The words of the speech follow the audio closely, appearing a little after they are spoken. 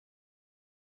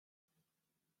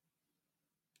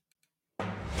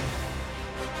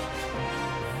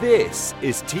This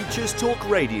is Teachers Talk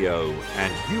Radio,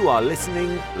 and you are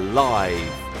listening live.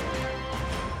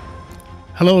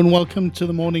 Hello and welcome to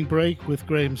the Morning Break with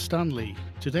Graham Stanley.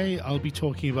 Today I'll be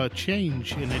talking about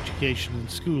change in education and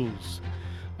schools.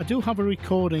 I do have a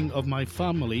recording of my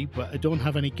family, but I don't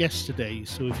have any guests today,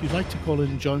 so if you'd like to call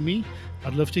in and join me,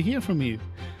 I'd love to hear from you.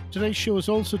 Today's show is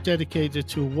also dedicated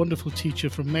to a wonderful teacher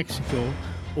from Mexico,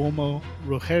 Omar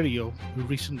Rogerio, who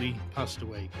recently passed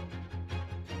away.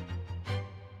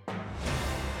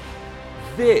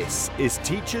 This is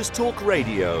Teachers Talk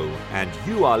Radio, and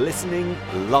you are listening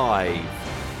live.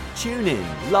 Tune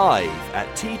in live at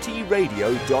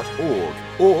ttradio.org,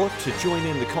 or to join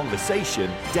in the conversation,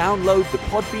 download the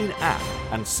Podbean app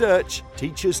and search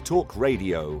Teachers Talk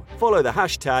Radio. Follow the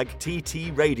hashtag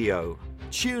TTRadio.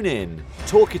 Tune in,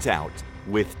 talk it out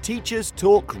with Teachers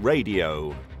Talk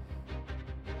Radio.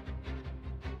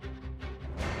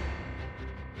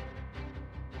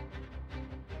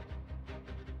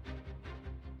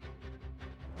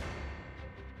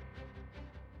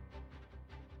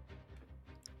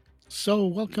 So,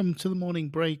 welcome to the Morning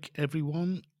Break,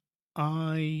 everyone.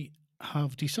 I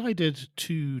have decided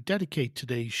to dedicate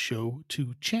today's show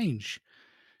to change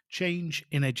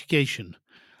in education,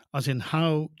 as in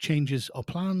how changes are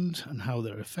planned and how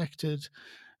they're affected,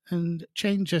 and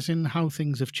change as in how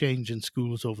things have changed in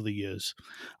schools over the years.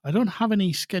 I don't have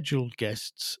any scheduled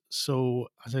guests, so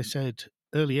as I said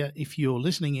earlier, if you're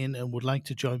listening in and would like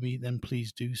to join me, then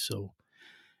please do so.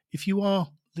 If you are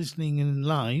listening in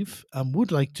live and would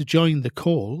like to join the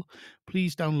call,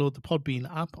 please download the Podbean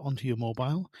app onto your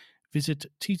mobile, visit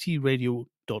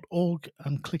ttradio.org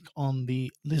and click on the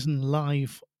Listen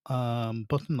Live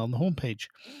button on the homepage.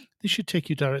 This should take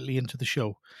you directly into the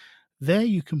show. There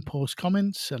you can post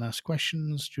comments and ask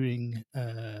questions during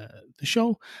the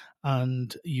show,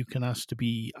 and you can ask to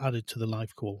be added to the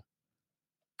live call.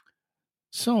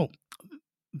 So,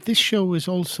 this show is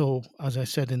also, as I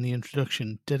said in the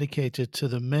introduction, dedicated to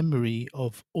the memory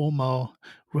of Omar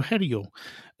Rogerio,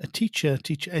 a teacher,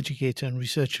 educator, and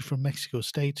researcher from Mexico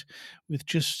State with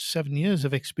just 7 years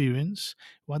of experience,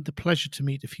 who I had the pleasure to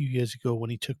meet a few years ago when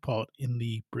he took part in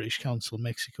the British Council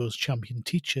Mexico's Champion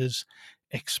Teachers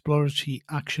Exploratory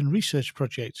Action Research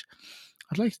Project.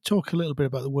 I'd like to talk a little bit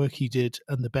about the work he did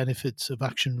and the benefits of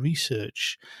action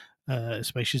research,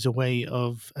 especially as a way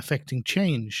of affecting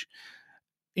change,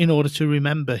 in order to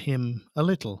remember him a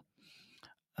little.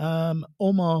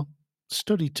 Omar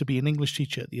studied to be an English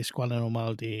teacher at the Escuela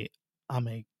Normal de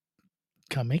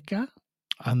Amecameca,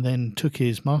 and then took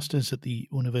his master's at the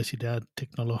Universidad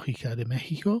Tecnológica de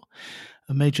México,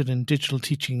 and majored in digital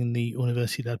teaching in the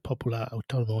Universidad Popular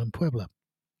Autónoma en Puebla,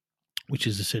 which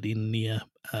is a city near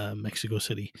Mexico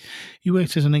City. He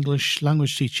worked as an English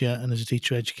language teacher and as a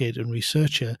teacher, educator, and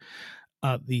researcher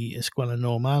at the Escuela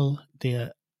Normal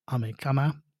de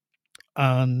Amecama,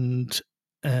 and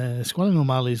Escuela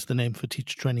Normal is the name for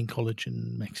teacher training college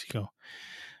in Mexico.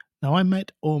 Now, I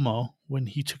met Omar when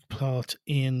he took part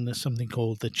in something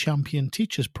called the Champion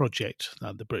Teachers Project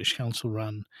that the British Council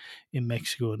ran in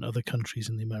Mexico and other countries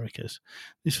in the Americas.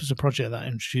 This was a project that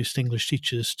introduced English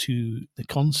teachers to the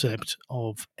concept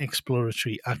of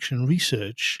exploratory action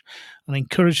research and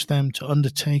encouraged them to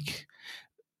undertake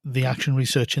the action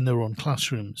research in their own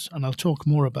classrooms. And I'll talk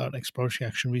more about exploratory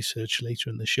action research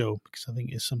later in the show, because I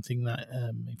think it's something that,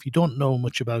 if you don't know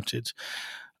much about it,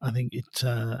 I think it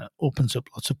opens up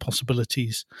lots of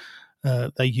possibilities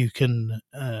that you can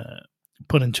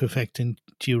put into effect into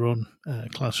your own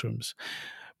classrooms.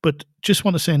 But just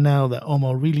want to say now that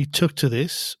Omar really took to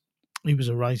this. He was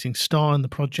a rising star in the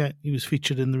project. He was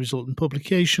featured in the resultant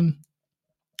publication,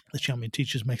 the Champion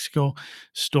Teachers Mexico,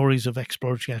 Stories of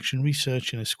Exploratory Action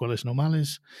Research in Escuelas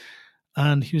Normales.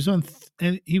 And he was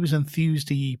enthused.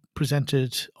 He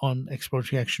presented on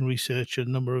exploratory action research at a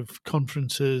number of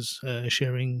conferences,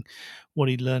 sharing what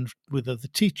he'd learned with other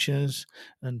teachers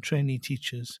and trainee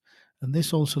teachers. And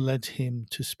this also led him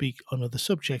to speak on other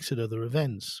subjects at other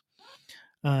events.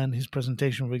 And his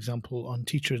presentation, for example, on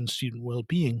teacher and student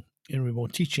well-being in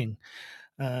remote teaching,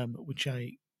 which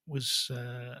I was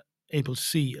able to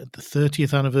see at the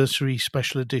 30th anniversary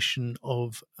special edition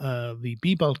of the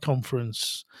BBAL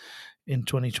conference in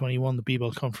 2021. The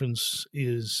BBAL conference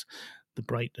is the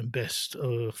bright and best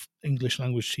of English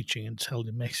language teaching, and it's held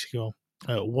in Mexico.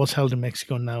 Was held in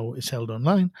Mexico, now it's held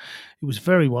online. It was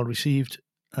very well received,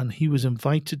 and he was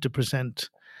invited to present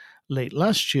late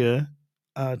last year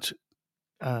at,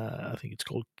 I think it's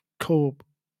called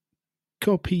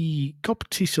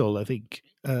Coptisol, I think,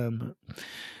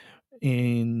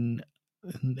 in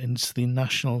it's the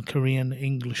National Korean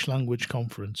English Language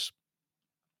Conference.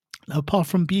 Now, apart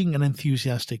from being an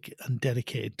enthusiastic and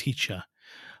dedicated teacher,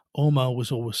 Omar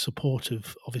was always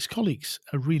supportive of his colleagues,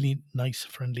 a really nice,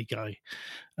 friendly guy.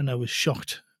 And I was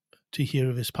shocked to hear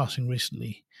of his passing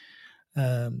recently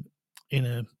in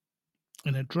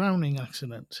a drowning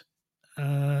accident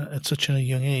at such a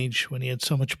young age when he had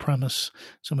so much promise,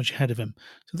 so much ahead of him.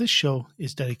 So this show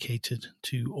is dedicated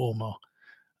to Omar.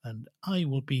 And I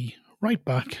will be right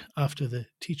back after the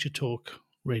Teacher Talk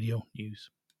radio news.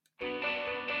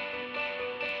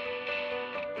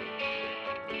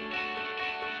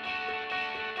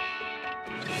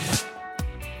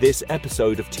 This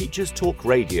episode of Teachers Talk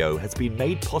Radio has been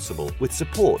made possible with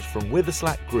support from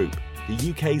Witherslack Group, the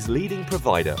UK's leading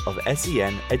provider of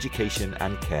SEN education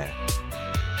and care.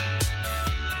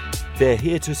 They're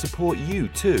here to support you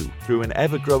too through an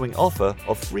ever-growing offer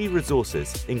of free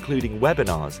resources, including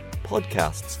webinars,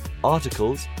 podcasts,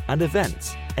 articles, and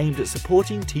events aimed at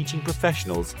supporting teaching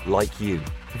professionals like you.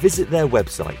 Visit their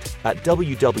website at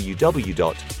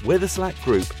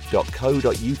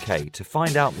www.witherslackgroup.co.uk to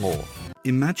find out more.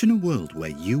 Imagine a world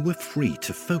where you were free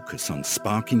to focus on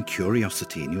sparking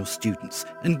curiosity in your students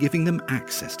and giving them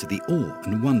access to the awe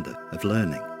and wonder of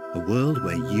learning. A world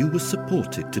where you were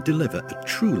supported to deliver a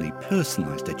truly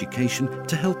personalised education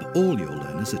to help all your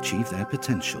learners achieve their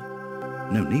potential.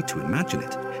 No need to imagine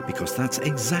it, because that's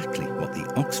exactly what the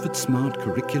Oxford Smart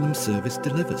Curriculum Service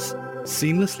delivers.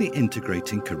 Seamlessly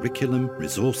integrating curriculum,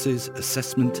 resources,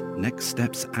 assessment, next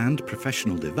steps and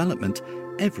professional development,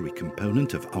 every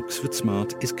component of Oxford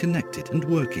Smart is connected and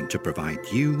working to provide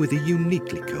you with a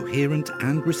uniquely coherent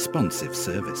and responsive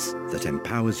service that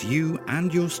empowers you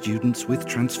and your students with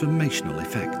transformational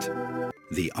effect.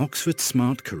 The Oxford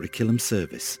Smart Curriculum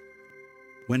Service.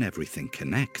 When everything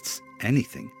connects,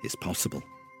 anything is possible.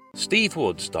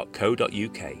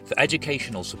 stevewoods.co.uk for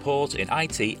educational support in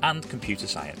IT and computer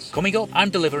science. Coming up, I'm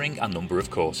delivering a number of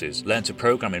courses. Learn to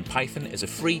Program in Python is a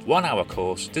free 1-hour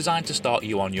course designed to start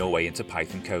you on your way into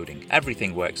Python coding.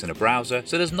 Everything works in a browser,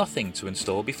 so there's nothing to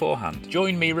install beforehand.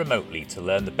 Join me remotely to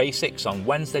learn the basics on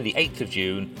Wednesday the 8th of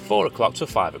June, 4 o'clock to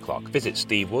 5 o'clock. Visit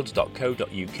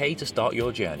stevewoods.co.uk to start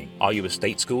your journey. Are you a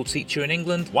state school teacher in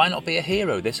England? Why not be a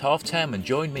hero this half term and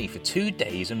join me for 2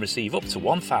 days and receive up to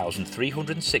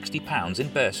 £1,360 in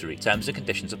bursary. Terms and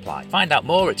conditions apply. Find out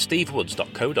more at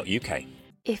stevewoods.co.uk.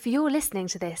 If you're listening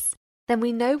to this, then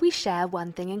we know we share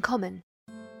one thing in common: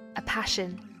 a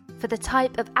passion for the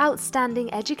type of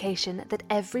outstanding education that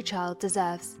every child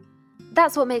deserves.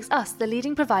 That's what makes us the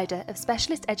leading provider of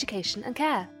specialist education and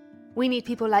care. We need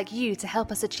people like you to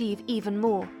help us achieve even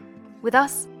more. With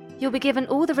us, you'll be given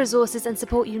all the resources and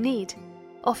support you need,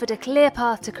 offered a clear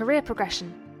path to career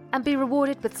progression, and be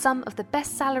rewarded with some of the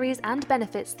best salaries and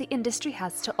benefits the industry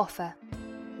has to offer.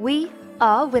 We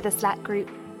are Witherslack Group.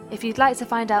 If you'd like to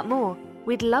find out more,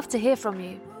 we'd love to hear from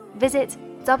you. Visit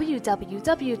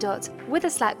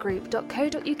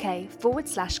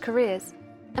www.witherslackgroup.co.uk/careers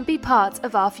and be part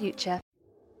of our future.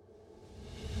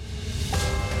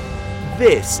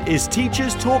 This is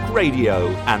Teachers Talk Radio,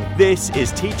 and this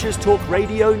is Teachers Talk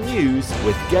Radio News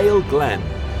with Gail Glenn.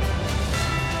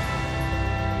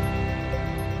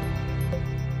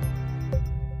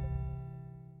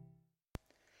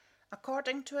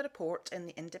 According to a report in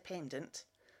The Independent,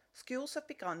 schools have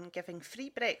begun giving free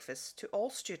breakfast to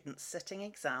all students sitting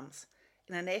exams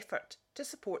in an effort to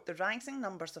support the rising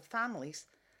numbers of families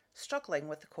struggling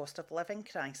with the cost of living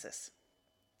crisis.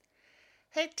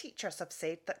 Head teachers have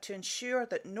said that to ensure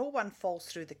that no one falls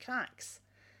through the cracks,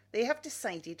 they have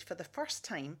decided for the first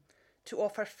time to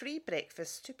offer free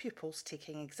breakfast to pupils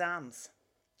taking exams.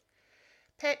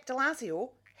 Pep Delazio,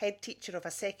 head teacher of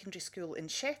a secondary school in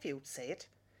Sheffield, said,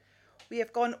 "We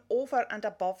have gone over and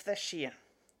above this year.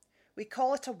 We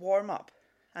call it a warm-up,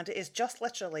 and it is just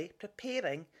literally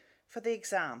preparing for the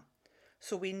exam,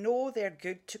 so we know they're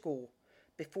good to go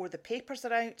before the papers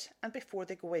are out and before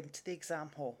they go into the exam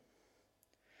hall."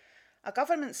 A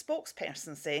government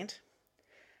spokesperson said,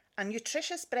 "A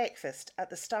nutritious breakfast at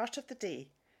the start of the day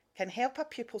can help a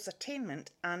pupil's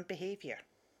attainment and behaviour.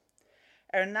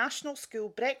 Our National School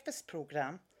Breakfast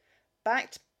Programme,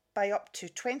 backed by up to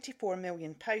 £24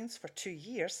 million for 2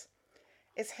 years,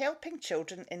 is helping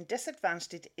children in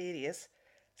disadvantaged areas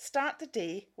start the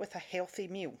day with a healthy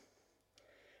meal.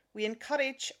 We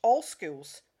encourage all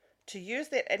schools to use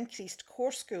their increased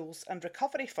core schools and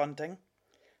recovery funding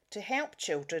to help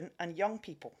children and young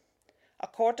people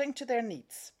according to their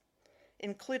needs,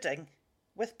 including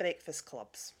with breakfast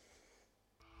clubs."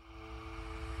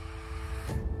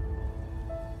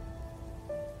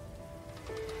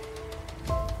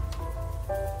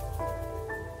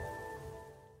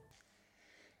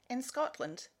 In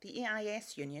Scotland, the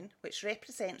EIS union, which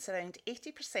represents around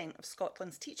 80% of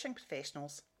Scotland's teaching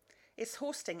professionals, is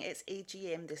hosting its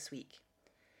AGM this week,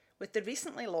 with the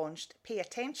recently launched Pay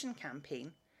Attention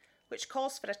campaign, which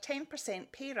calls for a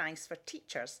 10% pay rise for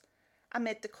teachers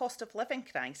amid the cost of living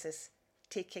crisis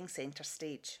taking centre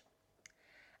stage.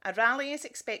 A rally is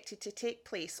expected to take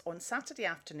place on Saturday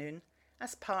afternoon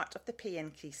as part of the pay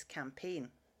increase campaign.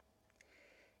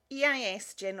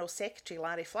 EIS General Secretary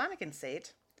Larry Flanagan said,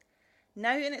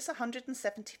 "Now in its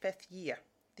 175th year,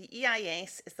 the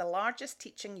EIS is the largest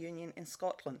teaching union in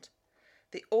Scotland,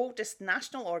 the oldest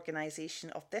national organisation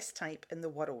of this type in the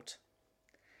world.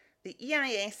 The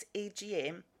EIS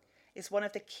AGM is one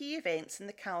of the key events in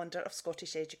the calendar of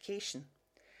Scottish education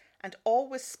and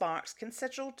always sparks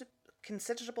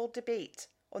considerable debate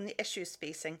on the issues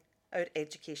facing our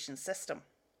education system.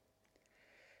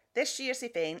 This year's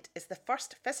event is the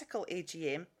first physical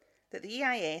AGM that the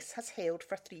EIS has held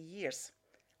for 3 years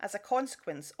as a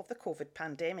consequence of the COVID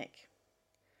pandemic.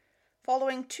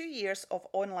 Following 2 years of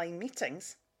online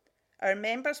meetings, our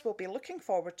members will be looking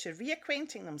forward to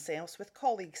reacquainting themselves with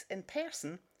colleagues in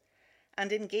person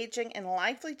and engaging in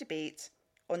lively debate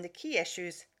on the key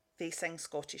issues facing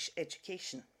Scottish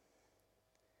education."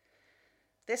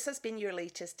 This has been your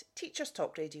latest Teachers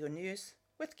Talk Radio News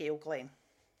with Gail Glenn.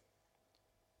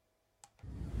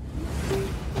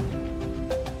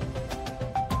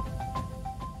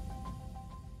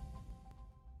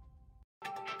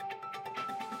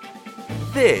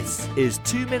 This is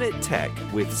 2 Minute Tech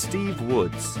with Steve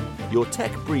Woods, your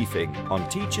tech briefing on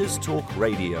Teachers Talk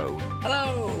Radio.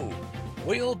 Hello!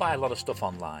 We all buy a lot of stuff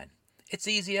online. It's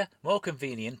easier, more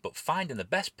convenient, but finding the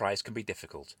best price can be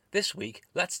difficult. This week,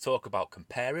 let's talk about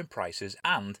comparing prices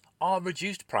and are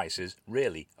reduced prices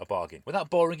really a bargain? Without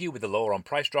boring you with the law on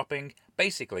price dropping,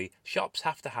 basically, shops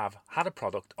have to have had a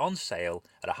product on sale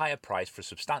at a higher price for a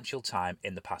substantial time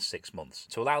in the past 6 months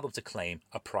to allow them to claim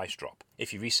a price drop.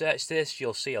 If you research this,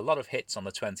 you'll see a lot of hits on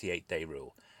the 28-day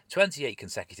rule. 28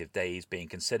 consecutive days being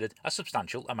considered a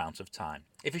substantial amount of time.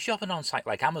 If you're shopping on a site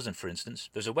like Amazon, for instance,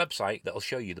 there's a website that'll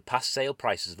show you the past sale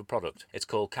prices of a product. It's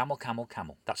called Camel Camel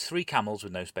Camel. That's 3 camels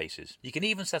with no spaces. You can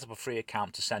even set up a free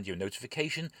account to send you a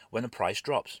notification when the price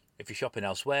drops. If you're shopping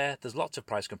elsewhere, there's lots of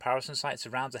price comparison sites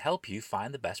around to help you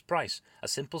find the best price. A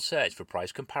simple search for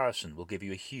price comparison will give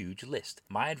you a huge list.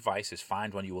 My advice is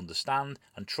find one you understand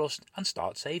and trust and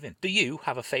start saving. Do you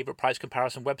have a favourite price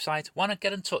comparison website? Why not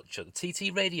get in touch at the TT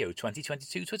Radio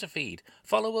 2022 Twitter feed?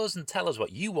 Follow us and tell us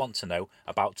what you want to know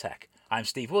about tech. I'm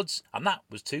Steve Woods, and that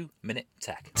was 2 Minute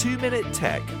Tech. 2 Minute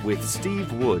Tech with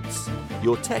Steve Woods,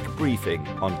 your tech briefing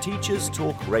on Teachers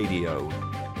Talk Radio.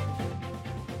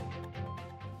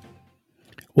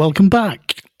 Welcome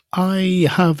back. I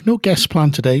have no guest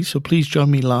plan today, so please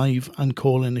join me live and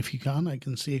call in if you can. I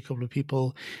can see a couple of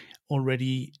people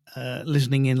already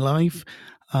listening in live.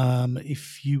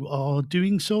 If you are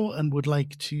doing so and would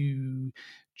like to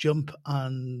jump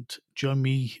and join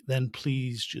me, then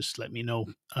please just let me know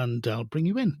and I'll bring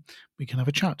you in. We can have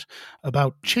a chat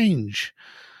about change.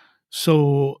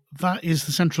 So that is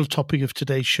the central topic of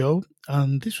today's show,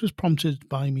 and this was prompted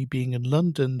by me being in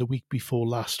London the week before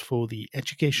last for the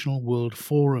Educational World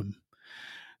Forum.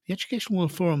 The Educational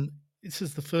World Forum, this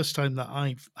is the first time that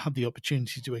I've had the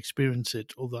opportunity to experience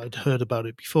it, although I'd heard about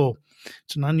it before.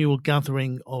 It's an annual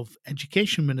gathering of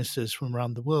education ministers from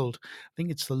around the world. I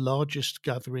think it's the largest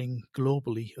gathering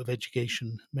globally of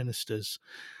education ministers,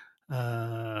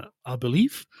 I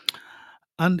believe.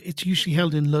 And it's usually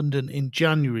held in London in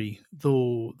January,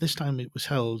 though this time it was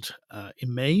held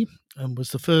in May and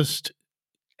was the first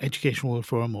Educational World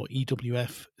Forum, or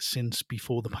EWF, since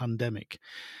before the pandemic.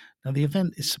 Now, the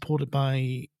event is supported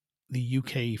by the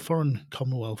UK Foreign,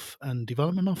 Commonwealth and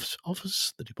Development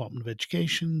Office, the Department of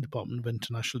Education, Department of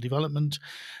International Development,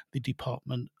 the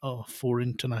Department for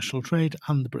International Trade,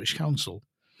 and the British Council,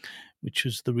 which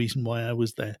was the reason why I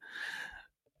was there.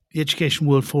 The Education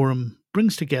World Forum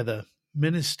brings together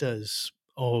ministers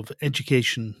of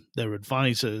education, their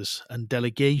advisors and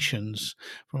delegations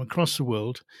from across the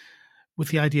world with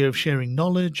the idea of sharing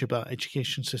knowledge about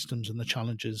education systems and the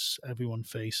challenges everyone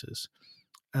faces.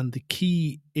 And the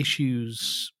key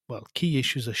issues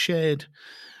are shared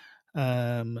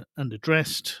and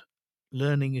addressed.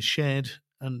 Learning is shared,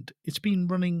 and it's been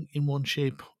running in one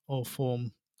shape or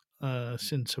form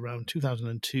since around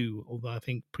 2002, although I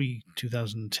think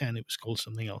pre-2010 it was called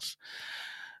something else.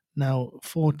 Now,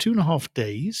 for 2.5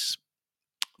 days,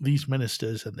 these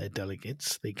ministers and their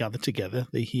delegates, they gather together.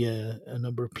 They hear a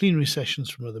number of plenary sessions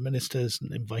from other ministers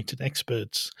and invited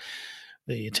experts.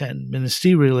 They attend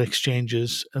ministerial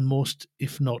exchanges, and most,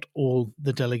 if not all,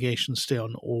 the delegations stay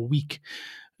on all week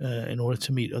in order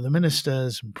to meet other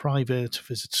ministers in private,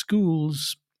 visit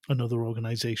schools and other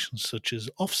organisations such as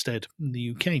Ofsted in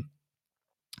the UK.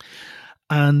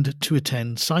 and to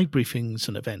attend side briefings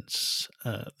and events.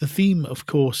 The theme, of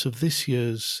course, of this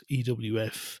year's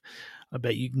EWF, I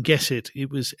bet you can guess it, it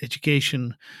was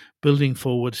education, building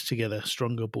forward together,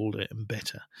 stronger, bolder and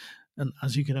better. And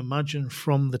as you can imagine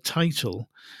from the title,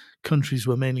 countries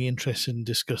were mainly interested in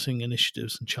discussing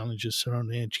initiatives and challenges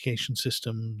surrounding education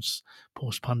systems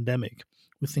post-pandemic,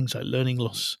 with things like learning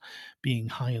loss being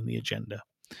high on the agenda.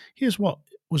 Here's what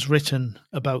was written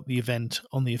about the event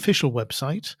on the official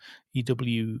website,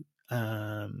 ewf.org.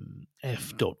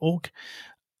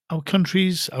 Our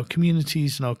countries, our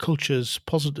communities, and our cultures'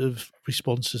 positive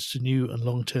responses to new and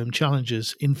long-term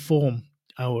challenges inform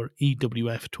our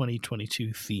EWF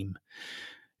 2022 theme.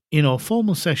 In our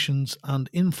formal sessions and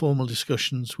informal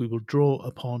discussions, we will draw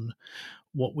upon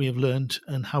what we have learned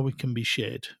and how it can be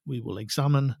shared. We will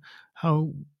examine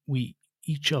how we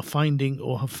each are finding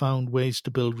or have found ways to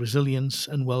build resilience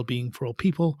and well-being for our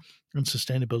people and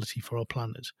sustainability for our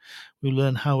planet. We'll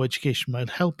learn how education might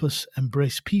help us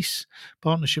embrace peace,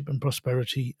 partnership and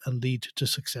prosperity and lead to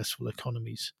successful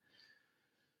economies.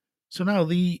 So now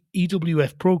the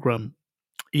EWF program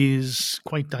is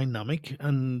quite dynamic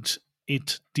and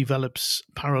it develops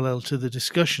parallel to the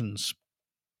discussions.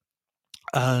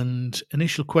 And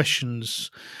initial questions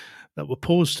that were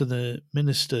posed to the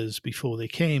ministers before they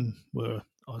came were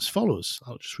as follows.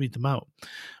 I'll just read them out.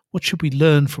 What should we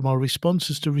learn from our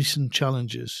responses to recent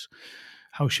challenges?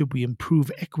 How should we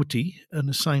improve equity and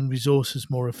assign resources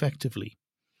more effectively?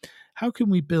 How can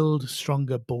we build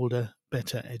stronger, bolder,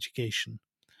 better education?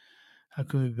 How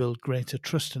can we build greater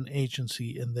trust and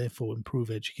agency and therefore improve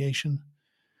education?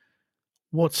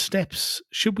 What steps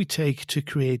should we take to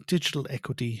create digital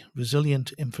equity,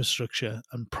 resilient infrastructure,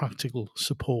 and practical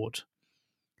support?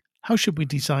 How should we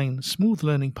design smooth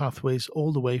learning pathways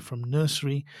all the way from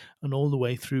nursery and all the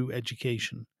way through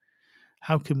education?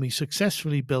 How can we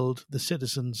successfully build the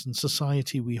citizens and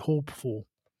society we hope for?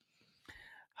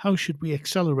 How should we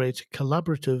accelerate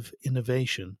collaborative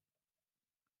innovation?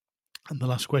 And the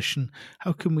last question,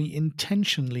 how can we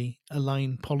intentionally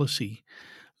align policy,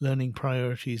 learning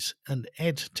priorities, and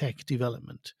ed tech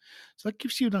development? So that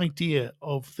gives you an idea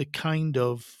of the kind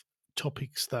of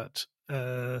topics that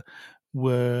are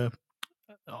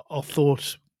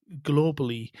thought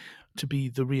globally to be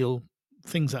the real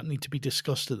things that need to be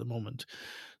discussed at the moment.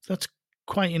 So that's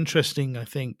quite interesting, I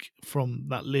think, from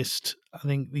that list. I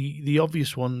think the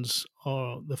obvious ones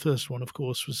are, the first one, of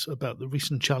course, was about the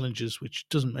recent challenges, which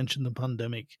doesn't mention the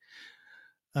pandemic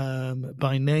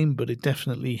by name, but it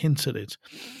definitely hints at it.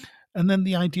 And then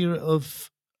the idea of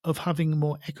having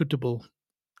more equitable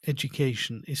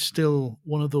education is still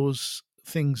one of those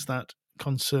things that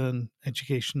concern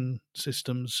education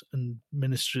systems and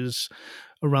ministries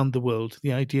around the world.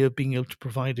 The idea of being able to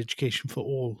provide education for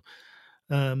all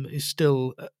is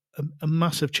still a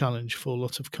massive challenge for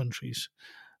lots of countries,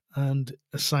 and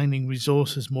assigning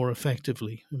resources more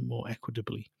effectively and more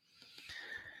equitably.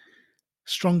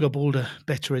 Stronger, bolder,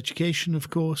 better education, of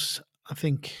course. I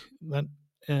think that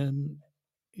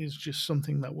is just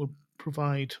something that will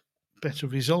provide better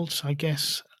results, I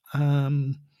guess.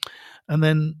 And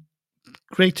then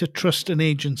greater trust and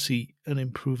agency and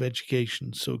improve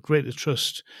education. So greater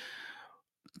trust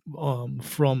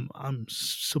from, I'm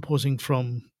supposing,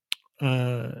 from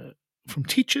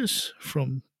teachers,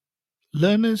 from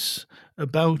learners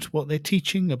about what they're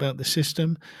teaching, about the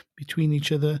system, between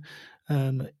each other,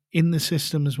 in the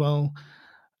system as well,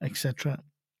 etc.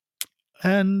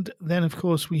 And then, of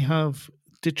course, we have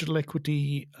digital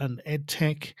equity and ed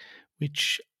tech,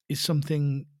 which is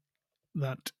something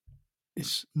that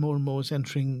is more and more is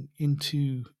entering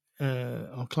into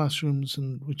our classrooms,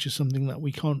 and which is something that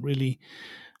we can't really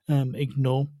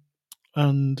ignore.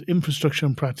 And infrastructure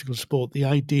and practical support. The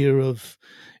idea of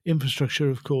infrastructure,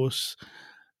 of course,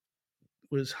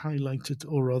 was highlighted,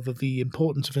 or rather the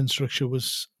importance of infrastructure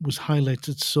was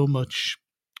highlighted so much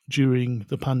during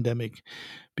the pandemic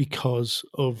because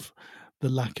of the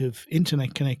lack of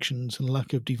internet connections and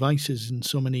lack of devices in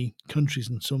so many countries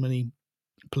and so many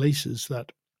places,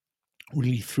 that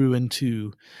really threw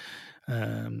into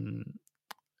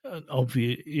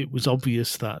it was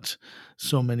obvious that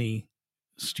so many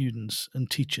students and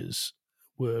teachers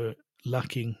were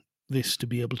lacking this to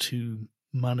be able to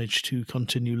manage to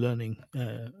continue learning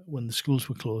when the schools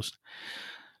were closed.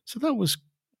 So that was a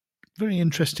very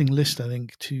interesting list, I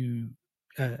think, to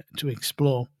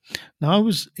explore. Now, I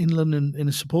was in London in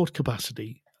a support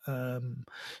capacity,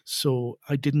 so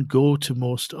I didn't go to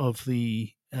most of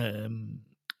the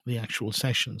the actual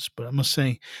sessions. But I must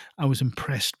say, I was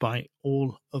impressed by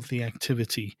all of the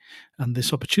activity, and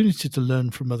this opportunity to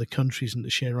learn from other countries and to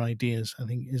share ideas, I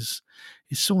think, is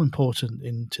so important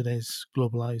in today's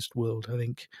globalized world. I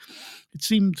think it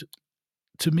seemed,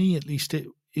 to me at least,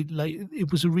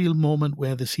 it was a real moment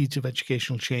where the seeds of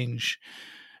educational change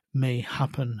may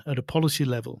happen at a policy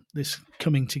level, this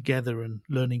coming together and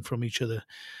learning from each other.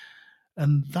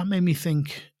 And that made me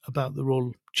think about the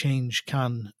role change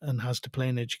can and has to play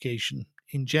in education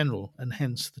in general, and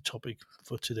hence the topic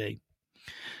for today.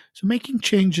 So, making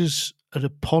changes at a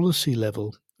policy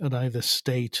level, at either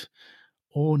state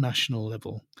or national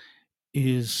level,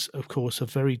 is, of course, a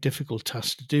very difficult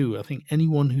task to do. I think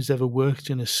anyone who's ever worked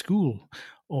in a school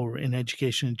or in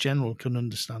education in general can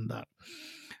understand that.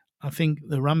 I think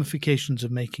the ramifications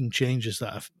of making changes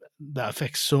that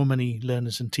affect so many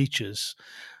learners and teachers,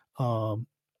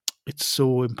 it's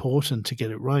so important to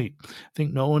get it right. I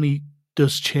think not only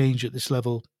does change at this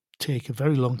level take a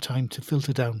very long time to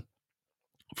filter down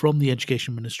from the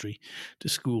education ministry to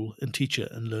school and teacher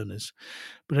and learners,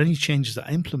 but any changes that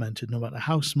are implemented, no matter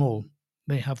how small,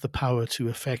 they have the power to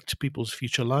affect people's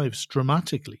future lives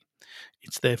dramatically.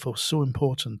 It's therefore so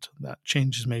important that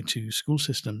changes made to school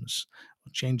systems or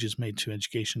changes made to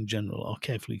education in general are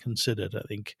carefully considered, I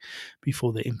think,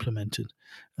 before they're implemented,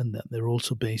 and that they're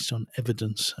also based on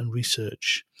evidence and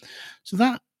research. So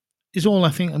that is all I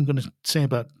think I'm going to say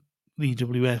about the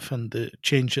EWF and the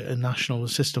change at a national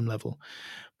system level.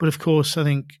 But of course, I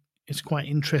think it's quite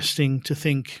interesting to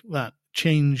think that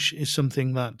change is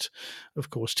something that,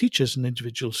 of course, teachers and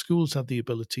individual schools have the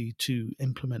ability to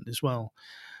implement as well.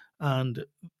 And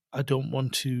I don't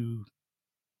want to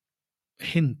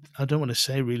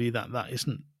say really that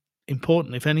isn't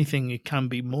important. If anything, it can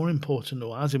be more important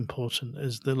or as important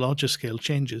as the larger scale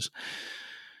changes.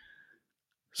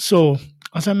 So,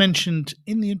 as I mentioned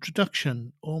in the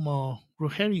introduction, Omar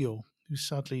Rogerio, who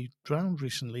sadly drowned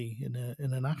recently in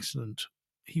an accident,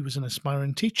 he was an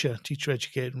aspiring teacher,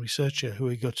 educator, and researcher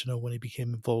who I got to know when he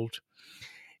became involved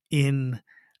in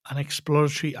an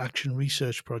exploratory action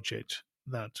research project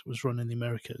that was run in the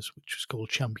Americas, which was called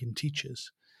Champion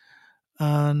Teachers.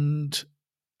 And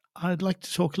I'd like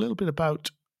to talk a little bit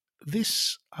about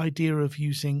this idea of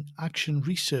using action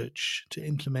research to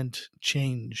implement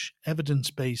change,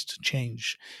 evidence-based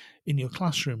change in your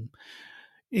classroom.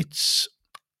 It's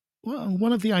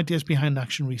one of the ideas behind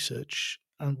action research,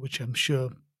 and which I'm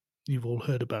sure you've all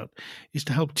heard about, is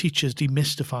to help teachers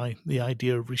demystify the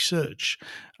idea of research,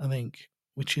 I think,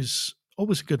 which is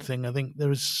always a good thing. I think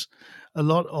there is a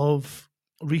lot of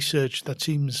research that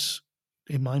seems,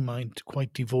 in my mind,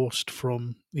 quite divorced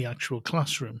from the actual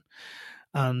classroom,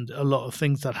 and a lot of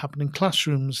things that happen in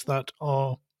classrooms that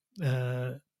are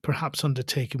perhaps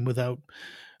undertaken without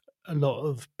a lot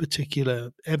of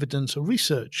particular evidence or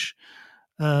research.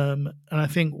 And I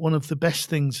think one of the best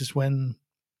things is when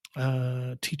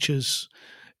teachers,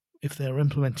 if they're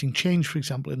implementing change, for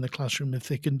example, in the classroom, if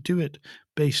they can do it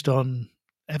based on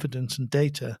evidence and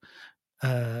data,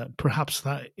 perhaps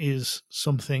that is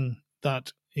something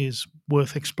that is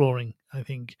worth exploring, I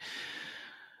think.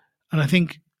 And I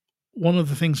think one of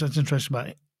the things that's interesting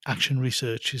about action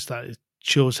research is that it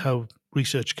shows how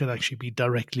research can actually be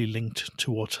directly linked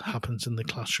to what happens in the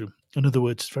classroom. In other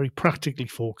words, it's very practically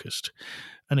focused,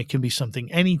 and it can be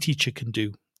something any teacher can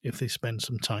do if they spend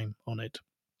some time on it.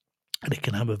 And it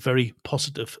can have a very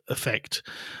positive effect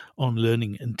on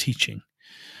learning and teaching.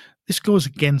 This goes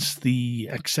against the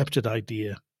accepted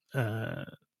idea,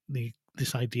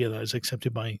 this idea that is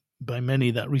accepted by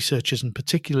many, that research isn't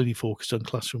particularly focused on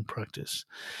classroom practice.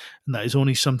 And that is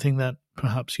only something that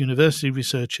perhaps university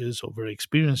researchers or very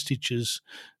experienced teachers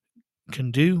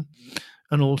can do.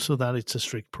 And also that it's a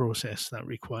strict process that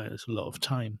requires a lot of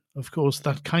time. Of course,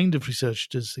 that kind of research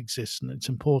does exist and it's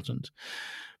important.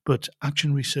 But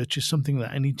action research is something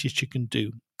that any teacher can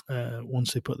do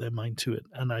once they put their mind to it.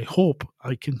 And I hope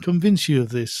I can convince you of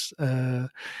this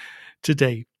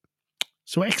today.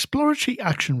 So exploratory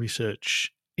action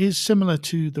research is similar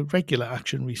to the regular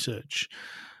action research,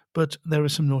 but there are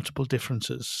some notable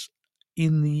differences.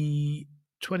 In the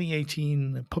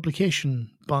 2018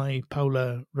 publication by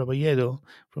Paula Rebolledo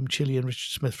from Chile and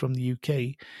Richard Smith from the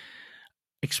UK,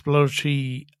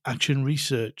 exploratory action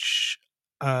research,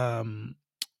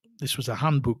 this was a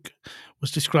handbook,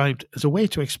 was described as a way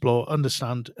to explore,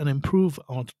 understand, and improve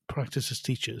our practice as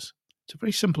teachers. It's a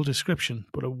very simple description,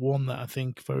 but a one that I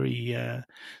think very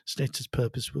states its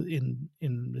purpose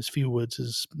in as few words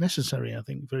as necessary, I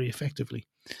think, very effectively.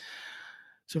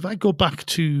 So if I go back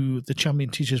to the Champion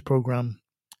Teachers Program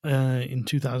in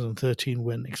 2013,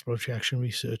 when exploratory action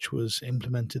research was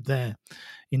implemented there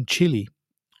in Chile,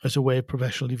 as a way of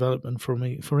professional development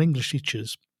for English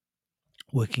teachers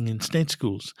working in state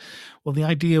schools. Well, the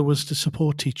idea was to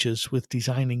support teachers with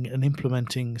designing and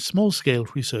implementing small-scale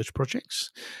research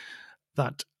projects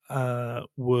that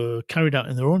were carried out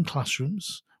in their own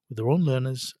classrooms with their own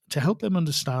learners to help them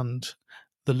understand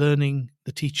the learning,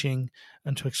 the teaching,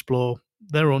 and to explore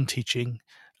their own teaching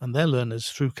and their learners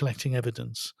through collecting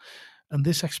evidence. And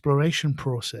this exploration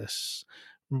process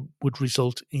would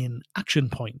result in action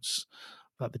points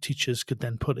that the teachers could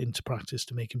then put into practice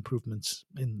to make improvements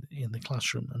in the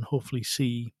classroom and hopefully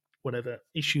see whatever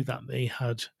issue that they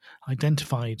had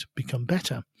identified become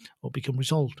better or become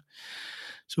resolved.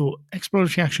 So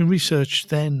exploratory action research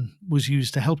then was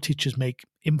used to help teachers make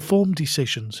informed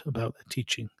decisions about their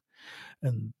teaching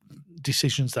and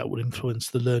decisions that would influence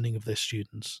the learning of their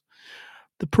students.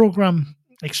 The program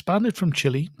expanded from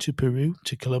Chile to Peru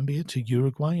to Colombia to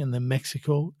Uruguay and then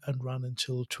Mexico and ran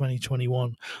until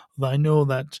 2021. Although I know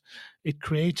that it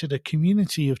created a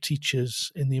community of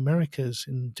teachers in the Americas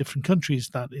in different countries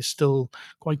that is still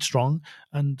quite strong,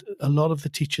 and a lot of the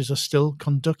teachers are still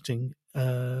conducting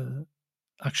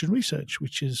action research,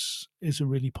 which is a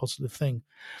really positive thing.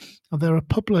 And there are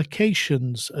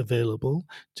publications available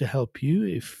to help you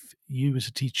if you as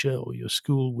a teacher or your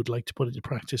school would like to put into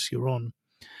practice your own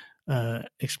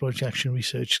exploratory action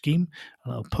research scheme,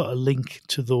 and I'll put a link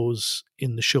to those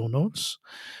in the show notes.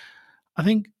 I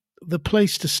think the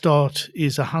place to start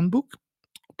is a handbook,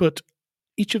 but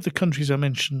each of the countries I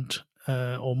mentioned,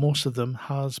 or most of them,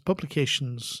 has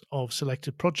publications of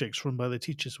selected projects run by the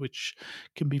teachers, which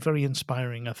can be very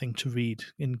inspiring, I think, to read,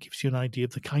 and gives you an idea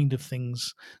of the kind of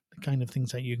things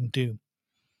that you can do.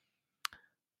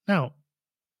 Now,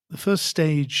 the first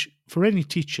stage for any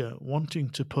teacher wanting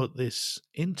to put this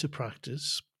into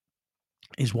practice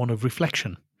is one of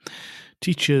reflection.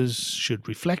 Teachers should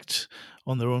reflect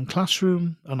on their own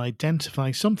classroom and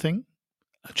identify something,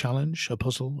 a challenge, a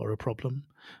puzzle, or a problem,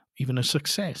 even a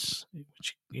success,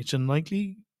 which it's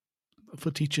unlikely for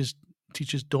teachers.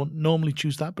 Teachers don't normally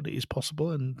choose that, but it is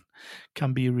possible and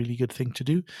can be a really good thing to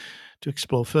do to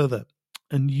explore further.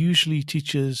 And usually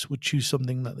teachers would choose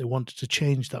something that they wanted to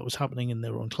change that was happening in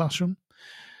their own classroom.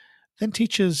 Then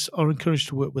teachers are encouraged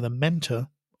to work with a mentor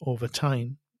over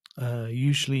time.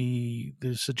 Usually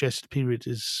the suggested period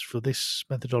is for this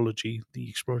methodology, the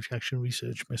exploratory action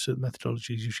research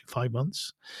methodology, is usually 5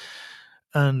 months.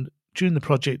 And during the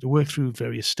project, they work through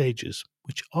various stages,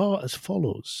 which are as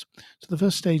follows. So the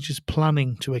first stage is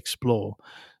planning to explore.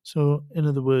 So in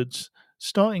other words,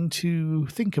 starting to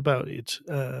think about it,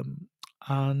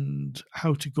 and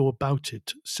how to go about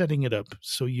it, setting it up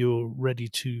so you're ready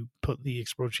to put the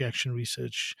exploratory action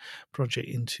research project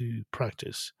into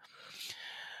practice.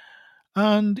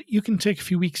 And you can take a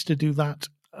few weeks to do that.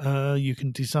 You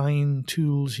can design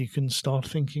tools, you can start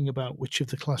thinking about which of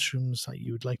the classrooms that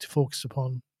you would like to focus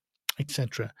upon,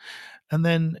 etc. And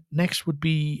then next would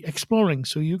be exploring.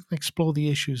 So you can explore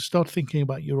the issues, start thinking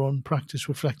about your own practice,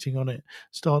 reflecting on it,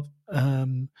 start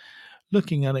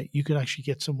looking at it. You could actually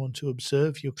get someone to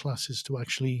observe your classes to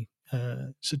actually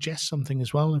suggest something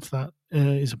as well, if that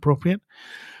is appropriate.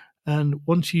 And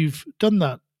once you've done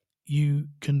that, you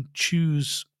can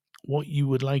choose what you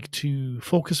would like to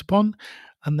focus upon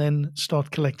and then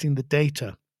start collecting the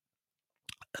data.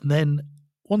 And then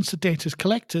once the data is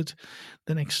collected,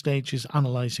 the next stage is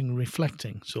analyzing and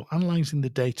reflecting. So analyzing the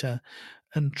data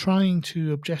and trying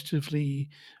to objectively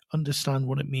understand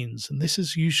what it means. And this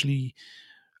is usually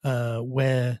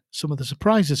where some of the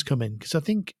surprises come in, because I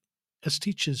think as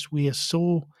teachers we are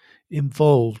so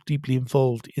deeply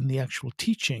involved in the actual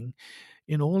teaching,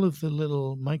 in all of the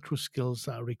little micro skills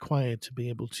that are required to be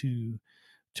able to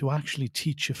actually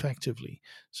teach effectively.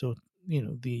 So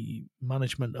the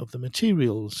management of the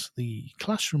materials, the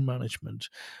classroom management,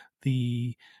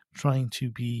 the trying to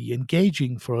be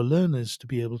engaging for our learners to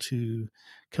be able to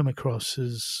come across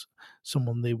as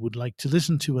someone they would like to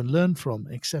listen to and learn from,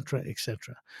 etc.,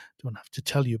 etc. Don't have to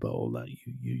tell you about all that.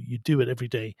 You do it every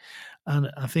day. And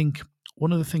I think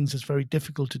one of the things that's very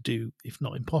difficult to do, if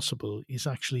not impossible, is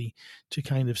actually to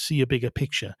kind of see a bigger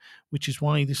picture, which is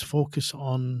why this focus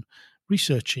on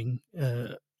researching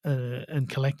and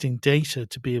collecting data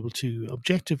to be able to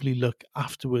objectively look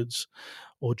afterwards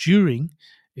or during,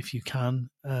 if you can,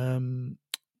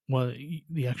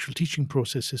 the actual teaching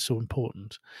process is so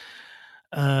important.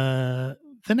 The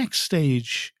next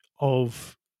stage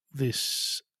of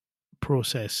this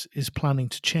process is planning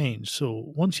to change.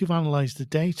 So once you've analyzed the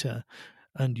data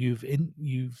and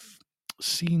you've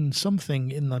seen something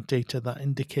in that data that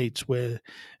indicates where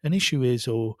an issue is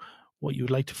or what you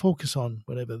would like to focus on,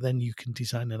 whatever, then you can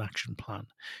design an action plan.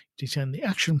 Design the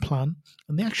action plan,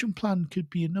 and the action plan could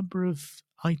be a number of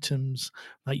items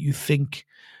that you think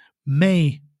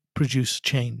may produce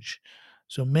change.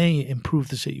 So may improve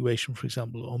the situation, for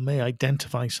example, or may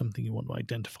identify something you want to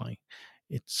identify.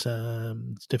 It's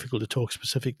difficult to talk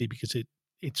specifically because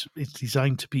it's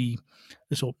designed to be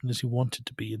as open as you want it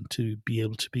to be, and to be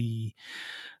able to be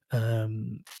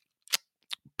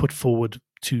put forward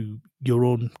to your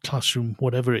own classroom,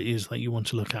 whatever it is that you want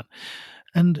to look at.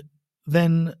 And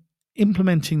then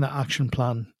implementing that action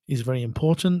plan is very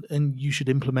important, and you should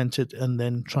implement it and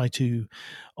then try to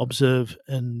observe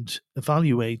and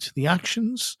evaluate the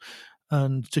actions,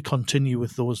 and to continue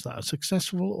with those that are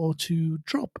successful, or to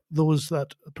drop those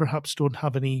that perhaps don't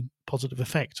have any positive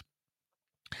effect.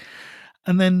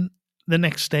 And then the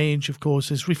next stage, of course,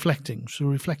 is reflecting. So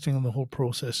reflecting on the whole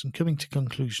process and coming to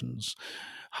conclusions.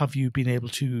 Have you been able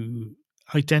to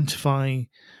identify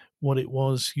what it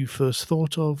was you first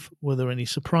thought of? Were there any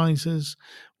surprises?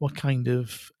 What kind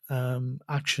of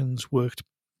actions worked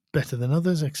better than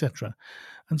others, etc.?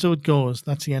 And so it goes.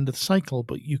 That's the end of the cycle,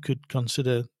 but you could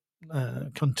consider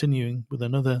continuing with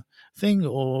another thing,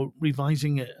 or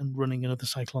revising it and running another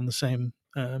cycle on the same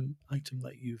item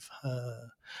that you've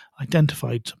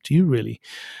identified. It's up to you, really.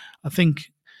 I think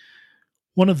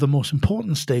one of the most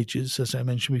important stages, as I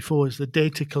mentioned before, is the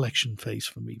data collection phase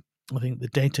for me. I think the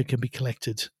data can be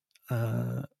collected,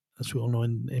 as we all know,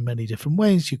 in many different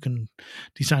ways. You can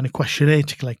design a questionnaire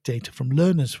to collect data from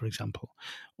learners, for example,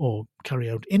 or carry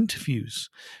out interviews.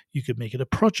 You could make it a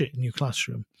project in your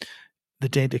classroom. The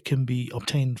data can be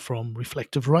obtained from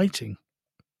reflective writing.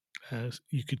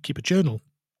 You could keep a journal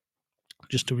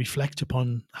just to reflect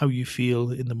upon how you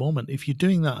feel in the moment. If you're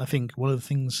doing that, I think one of the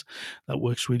things that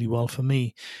works really well for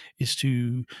me is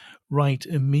to write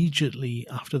immediately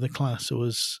after the class, or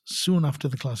as soon after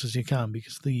the class as you can,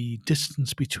 because the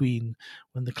distance between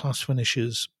when the class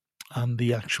finishes and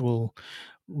the actual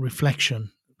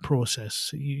reflection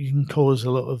process, you can cause a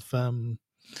lot of,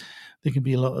 there can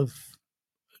be a lot of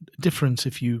difference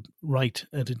if you write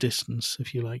at a distance,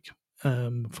 if you like.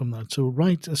 From that. So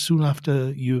write as soon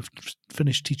after you've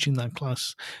finished teaching that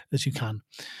class as you can.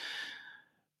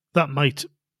 That might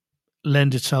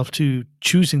lend itself to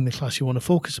choosing the class you want to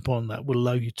focus upon. That will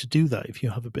allow you to do that if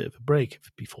you have a bit of a break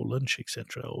before lunch,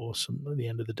 etc., or some at the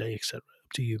end of the day, etc.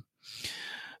 Up to you.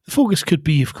 The focus could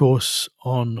be, of course,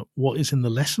 on what is in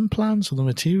the lesson plans or the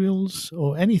materials,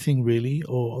 or anything really,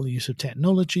 or the use of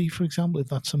technology, for example, if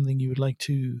that's something you would like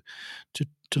to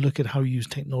look at, how you use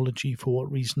technology, for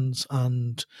what reasons,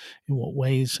 and in what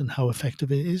ways, and how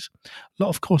effective it is. A lot,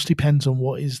 of course, depends on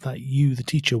what is that you, the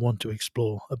teacher, want to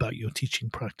explore about your teaching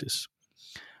practice.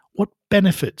 What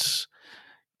benefits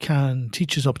can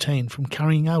teachers obtain from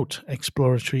carrying out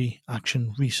exploratory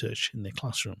action research in their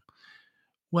classroom?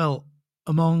 Well,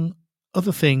 among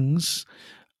other things,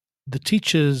 the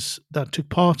teachers that took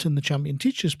part in the Champion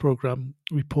Teachers Programme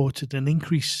reported an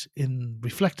increase in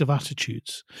reflective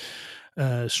attitudes,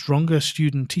 stronger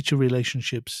student-teacher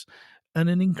relationships, and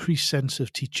an increased sense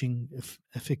of teaching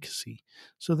efficacy.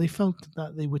 So they felt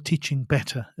that they were teaching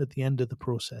better at the end of the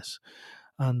process,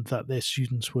 and that their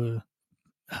students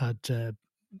had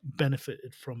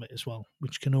benefited from it as well,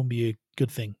 which can only be a good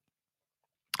thing.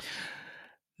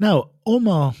 Now,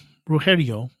 Omar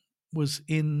Rogerio was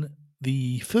in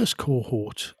the first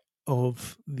cohort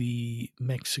of the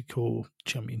Mexico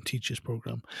Champion Teachers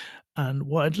Program. And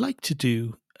what I'd like to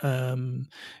do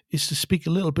is to speak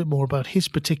a little bit more about his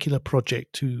particular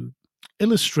project, to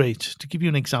illustrate, to give you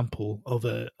an example of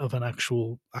an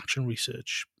actual action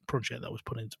research project that was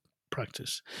put into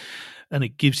practice. And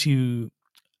it gives you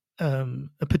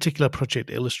a particular project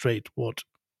to illustrate what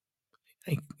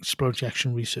exploratory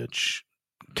action research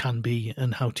can be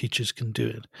and how teachers can do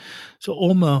it. So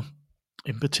Omar,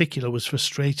 in particular, was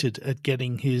frustrated at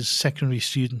getting his secondary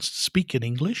students to speak in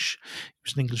English. He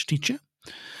was an English teacher.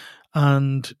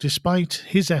 And despite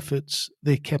his efforts,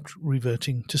 they kept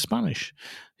reverting to Spanish.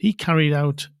 He carried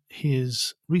out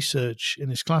his research in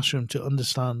his classroom to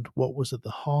understand what was at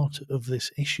the heart of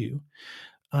this issue,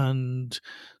 and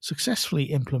successfully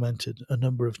implemented a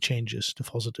number of changes to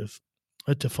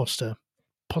foster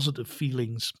positive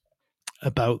feelings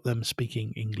about them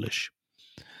speaking English.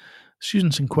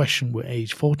 Students in question were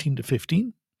aged 14 to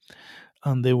 15,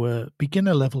 and they were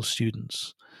beginner level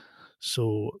students.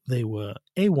 So they were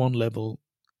A1 level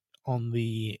on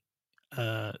the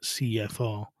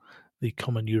CEFR, the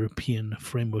Common European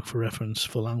Framework for Reference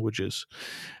for Languages.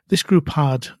 This group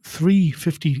had 3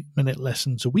 50-minute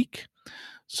lessons a week,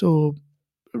 so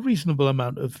a reasonable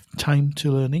amount of time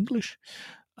to learn English.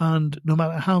 And no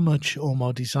matter how much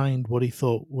Omar designed what he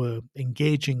thought were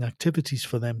engaging activities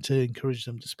for them to encourage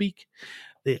them to speak,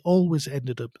 they always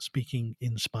ended up speaking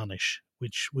in Spanish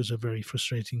which was a very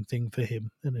frustrating thing for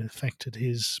him, and it affected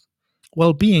his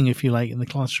well-being, if you like, in the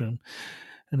classroom,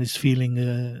 and his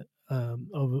feeling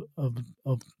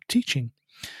of teaching.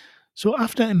 So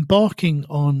after embarking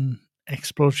on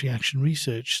exploratory action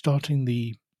research, starting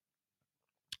the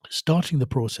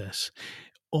process,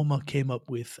 Omar came up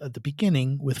with, at the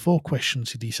beginning, with 4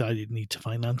 questions he decided he needed to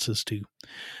find answers to.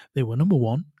 They were: number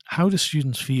 1, how do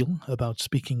students feel about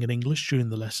speaking in English during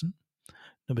the lesson?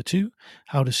 Number 2,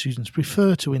 how do students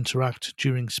prefer to interact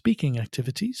during speaking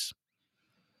activities?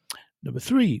 Number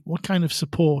 3, what kind of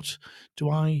support do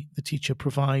I, the teacher,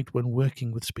 provide when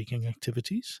working with speaking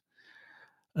activities?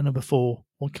 And number 4,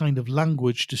 what kind of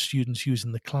language do students use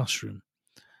in the classroom?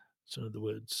 So in other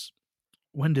words,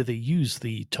 when do they use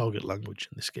the target language,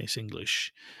 in this case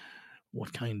English?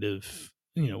 What kind of,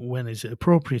 when is it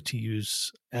appropriate to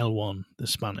use L1, the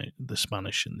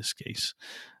Spanish in this case,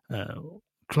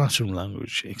 classroom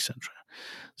language, etc.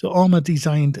 So Omar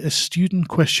designed a student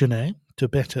questionnaire to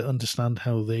better understand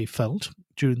how they felt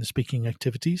during the speaking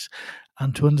activities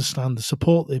and to understand the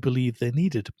support they believed they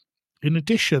needed. In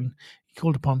addition, he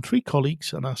called upon 3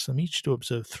 colleagues and asked them each to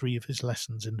observe 3 of his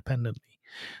lessons independently.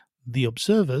 The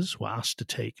observers were asked to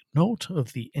take note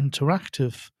of the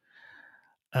interactive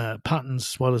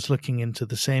patterns as well as looking into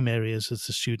the same areas as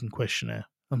the student questionnaire.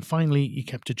 And finally, he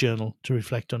kept a journal to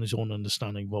reflect on his own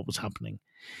understanding of what was happening.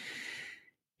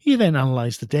 He then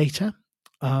analysed the data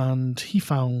and he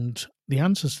found the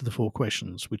answers to the 4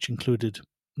 questions, which included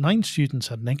 9 students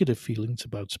had negative feelings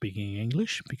about speaking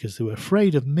English because they were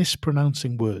afraid of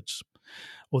mispronouncing words,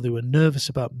 or they were nervous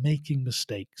about making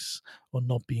mistakes or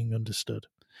not being understood.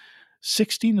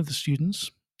 16 of the students,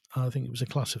 I think it was a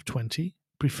class of 20,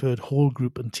 preferred whole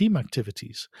group and team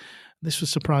activities. This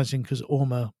was surprising because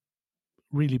Omar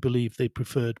really believed they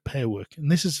preferred pair work.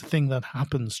 And this is the thing that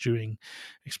happens during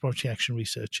exploratory action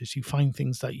research, is you find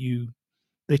things that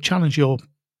they challenge your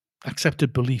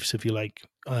accepted beliefs, if you like,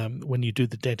 when you do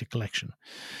the data collection.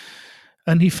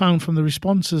 And he found from the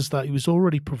responses that he was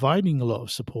already providing a lot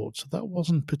of support, so that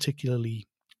wasn't particularly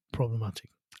problematic.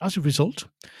 As a result,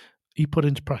 he put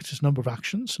into practice a number of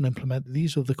actions and implemented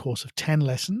these over the course of 10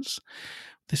 lessons.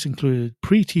 This included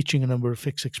pre-teaching a number of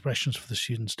fixed expressions for the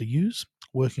students to use,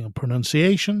 working on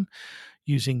pronunciation,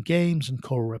 using games and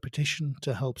choral repetition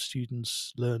to help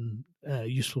students learn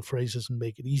useful phrases and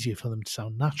make it easier for them to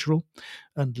sound natural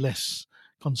and less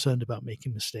concerned about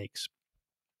making mistakes.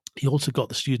 He also got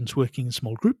the students working in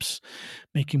small groups,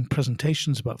 making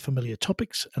presentations about familiar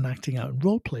topics and acting out in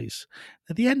role plays.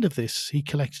 At the end of this, he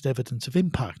collected evidence of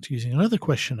impact using another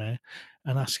questionnaire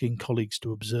and asking colleagues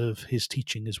to observe his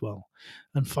teaching as well.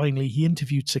 And finally, he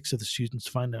interviewed 6 of the students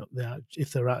to find out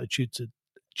if their attitudes had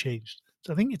changed.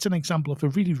 So I think it's an example of a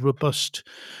really robust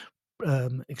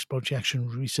exploratory action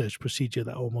research procedure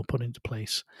that Omar put into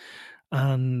place.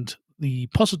 And the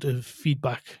positive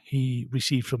feedback he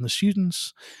received from the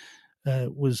students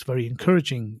was very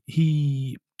encouraging.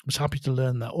 He was happy to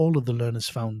learn that all of the learners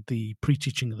found the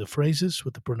pre-teaching of the phrases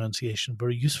with the pronunciation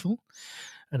very useful,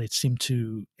 and it seemed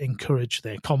to encourage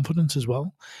their confidence as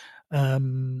well.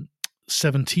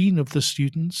 17 of the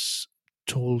students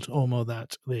told Omar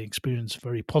that they experienced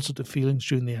very positive feelings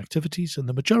during the activities, and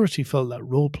the majority felt that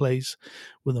role plays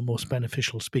were the most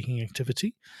beneficial speaking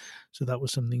activity. So that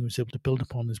was something he was able to build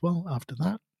upon as well after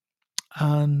that.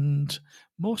 And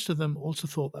most of them also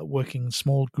thought that working in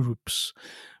small groups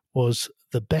was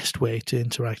the best way to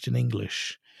interact in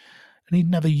English. And he'd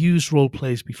never used role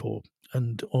plays before,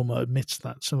 and Omar admits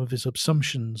that some of his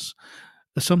assumptions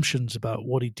about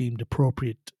what he deemed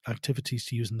appropriate activities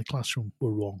to use in the classroom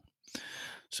were wrong.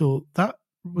 So that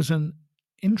was an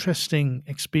interesting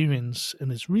experience,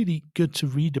 and it's really good to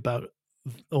read about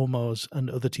Omar's and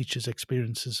other teachers'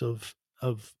 experiences of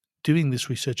doing this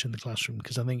research in the classroom,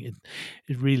 because I think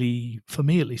it really, for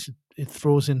me at least, it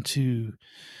throws into,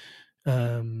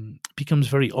 becomes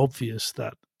very obvious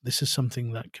that this is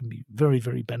something that can be very,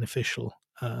 very beneficial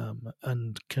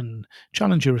and can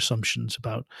challenge your assumptions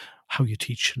about how you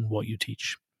teach and what you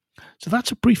teach. So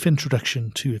that's a brief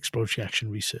introduction to exploratory action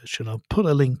research, and I'll put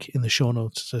a link in the show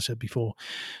notes, as I said before,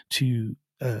 to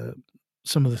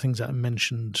some of the things that I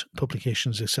mentioned,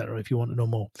 publications, etc., if you want to know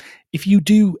more. If you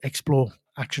do explore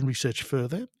action research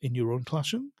further in your own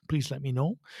classroom, please let me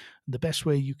know. The best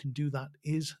way you can do that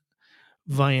is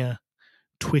via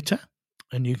Twitter,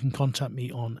 and you can contact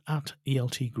me on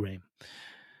 @ELTGraham.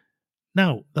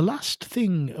 Now, the last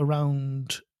thing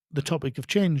around the topic of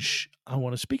change I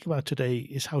want to speak about today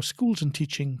is how schools and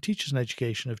teachers and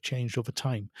education have changed over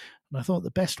time. And I thought the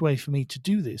best way for me to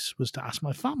do this was to ask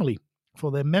my family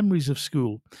for their memories of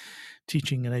school,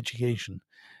 teaching and education.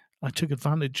 I took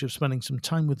advantage of spending some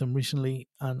time with them recently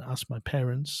and asked my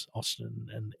parents, Austin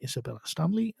and Isabella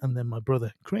Stanley, and then my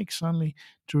brother, Craig Stanley,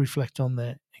 to reflect on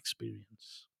their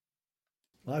experience.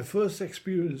 My first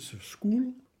experience of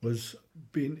school was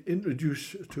being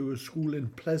introduced to a school in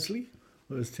Plesley.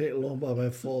 I was taken along by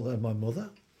my father and my mother,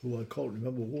 who I can't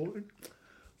remember walking.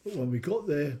 But when we got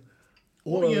there,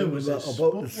 all What I year remember was this?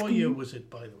 about the school... What year was it,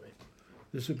 by the way?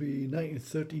 This would be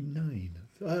 1939.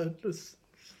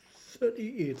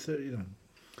 38, 39.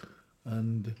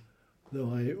 And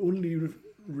my only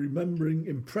remembering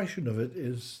impression of it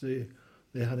is they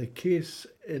had a case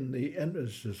in the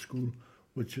entrance to the school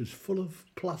which was full of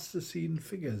plasticine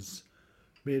figures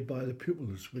made by the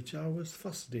pupils, which I was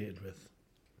fascinated with.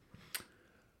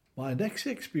 My next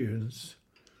experience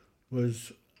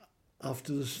was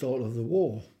after the start of the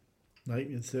war,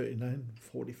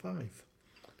 1939-45,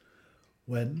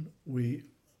 when we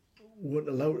weren't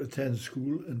allowed to attend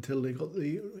school until they got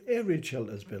the air raid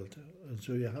shelters built. And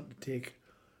so you had to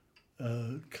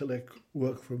collect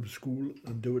work from school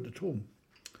and do it at home.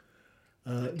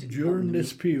 During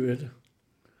this period,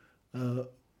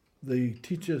 the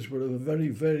teachers were of a very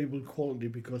variable quality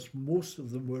because most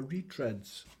of them were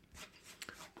retreads.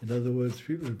 In other words,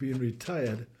 people who had been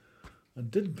retired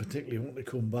and didn't particularly want to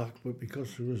come back, but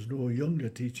because there was no younger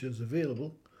teachers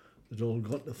available, they'd all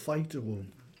got to fight or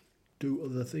do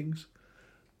other things,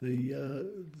 they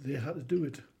had to do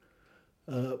it.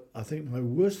 I think my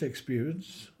worst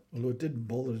experience, although it didn't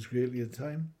bother us greatly at the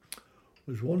time,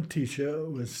 was one teacher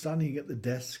who was standing at the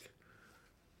desk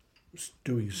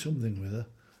doing something with her,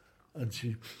 and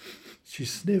she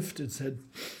sniffed and said,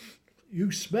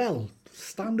 "You smell,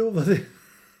 stand over there."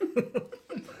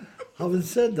 Having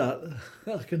said that,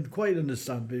 I can quite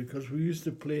understand, because we used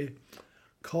to play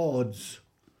cards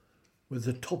with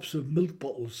the tops of milk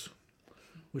bottles,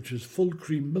 which was full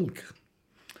cream milk,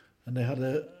 and they had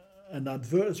an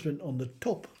advertisement on the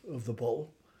top of the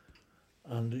bottle,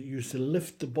 and you used to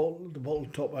lift the bottle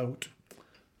top out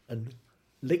and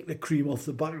lick the cream off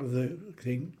the back of the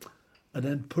thing, and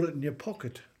then put it in your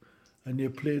pocket, and you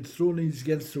played throw these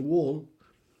against the wall,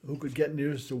 who could get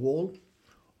nearest the wall,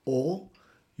 or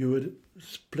you would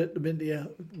split them into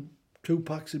 2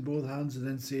 packs in both hands and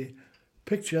then say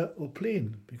picture or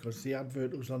plane, because the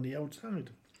advert was on the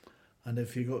outside. And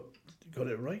if you got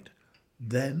it right,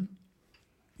 then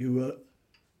you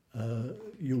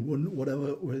won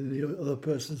whatever were in the other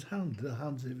person's hand, the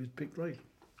hands if it picked right.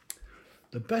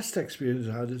 The best experience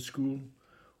I had at school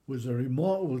was a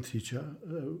remarkable teacher,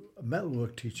 a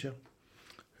metalwork teacher,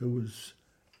 who was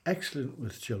excellent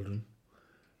with children.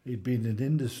 He'd been in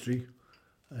industry.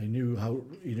 He knew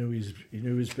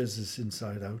his business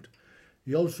inside out.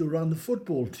 He also ran the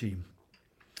football team,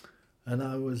 and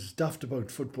I was daft about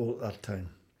football at that time.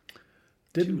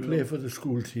 Didn't play for the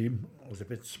school team. I was a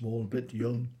bit small, a bit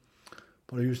young,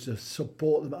 but I used to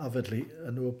support them avidly,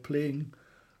 and they were playing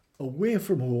away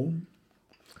from home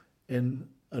in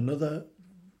another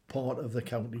part of the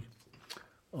county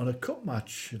on a cup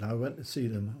match, and I went to see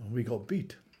them, and we got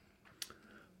beat.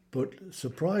 But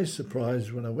surprise,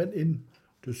 surprise, when I went in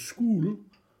to school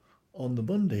on the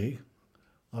Monday,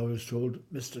 I was told,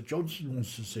 "Mr. Johnson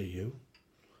wants to see you."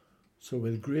 So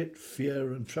with great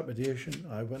fear and trepidation,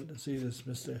 I went to see this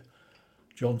Mr.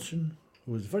 Johnson,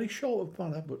 who was very short of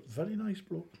manner, but very nice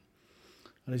bloke.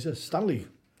 And he said, "Stanley."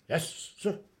 "Yes,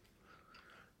 sir."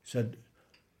 He said,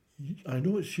 "I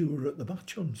noticed you were at the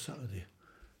match on Saturday."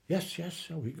 Yes,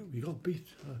 we got beat.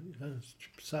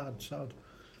 Sad. And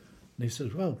he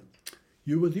says, "Well,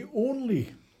 you were the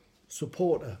only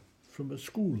supporter from a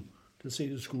school to see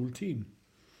the school team.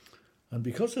 And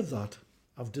because of that,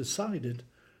 I've decided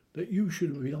that you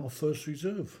should have been our first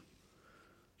reserve.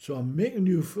 So I'm making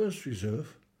you first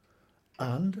reserve,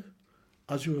 and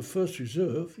as you were first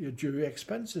reserve, you're due your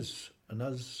expenses. And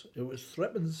as it was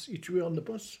 3pence each way on the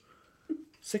bus,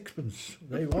 6pence.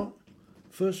 There you are.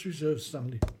 First reserve,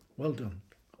 Stanley. Well done.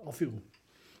 Off you go."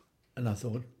 And I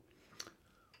thought,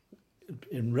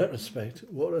 in retrospect,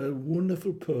 what a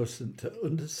wonderful person to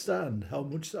understand how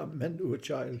much that meant to a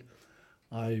child.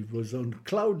 I was on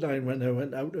cloud nine when I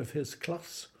went out of his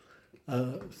class,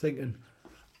 thinking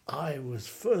I was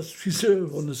first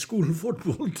reserve on the school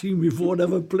football team before I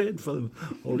ever played for them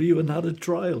or even had a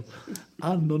trial.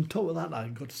 And on top of that, I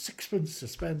got 6pence to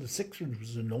spend. 6pence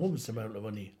was an enormous amount of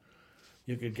money.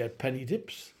 You could get penny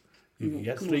dips, you could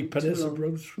get 3 pennies of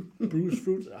bruised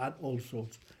fruit, and all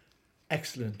sorts.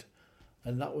 Excellent.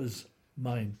 And that was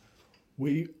mine.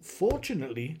 We,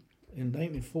 fortunately, in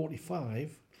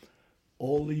 1945,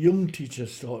 all the young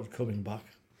teachers started coming back.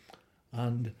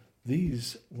 And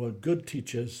these were good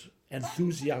teachers,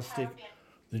 enthusiastic.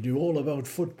 They knew all about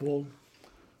football.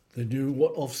 They knew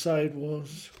what offside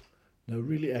was. They were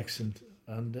really excellent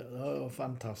and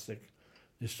fantastic.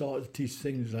 They started to teach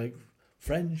things like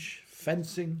French,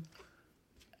 fencing,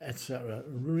 etc.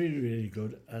 Really, really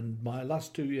good. And my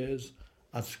last 2 years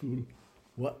at school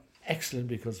were excellent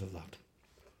because of that.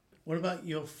 What about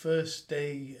your first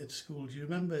day at school? Do you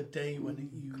remember a day when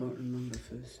you Can't remember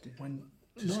first day. went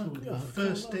to No, school? I Your can't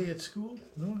first day remember. at school?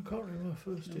 No, I can't remember my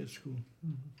first day at school.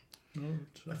 No,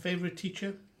 A favourite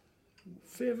teacher?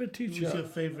 favourite Who was teacher. your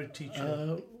favourite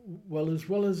teacher? Well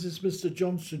as this Mr.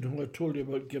 Johnson, who I told you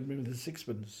about giving me the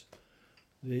sixpence,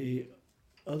 the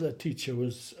other teacher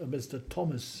was Mr.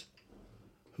 Thomas,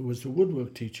 who was the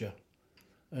woodwork teacher.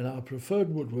 And I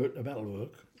preferred woodwork to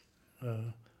metalwork,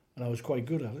 and I was quite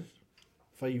good at it,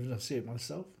 if I even say it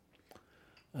myself.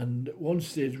 And at one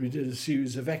stage we did a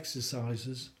series of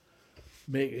exercises,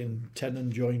 making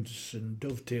tenon joints and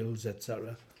dovetails,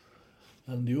 etc.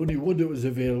 And the only wood that was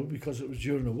available, because it was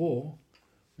during the war,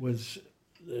 was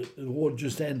the war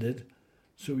just ended.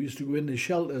 So we used to go in the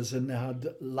shelters and they had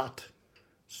lat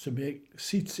to make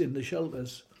seats in the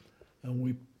shelters. And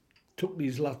we took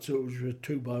these lats out, which were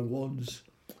 2x1s,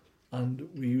 and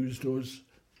we used those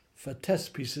for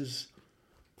test pieces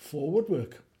for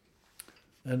woodwork.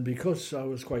 And because I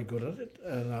was quite good at it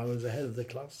and I was ahead of the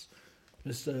class,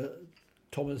 Mr.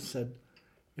 Thomas said,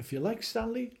 if you like,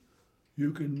 Stanley,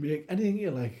 you can make anything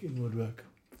you like in woodwork.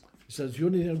 He says, the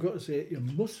only thing I've got to say, you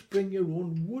must bring your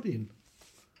own wood in,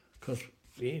 because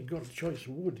we ain't got a choice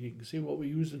of wood. You can see what we're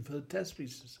using for the test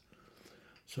pieces.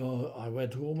 So I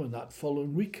went home, and that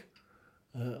following week,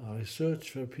 I searched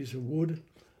for a piece of wood.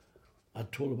 I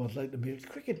told him I'd like to make a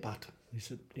cricket bat. He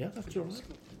said, yeah, that's all right.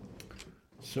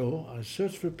 So I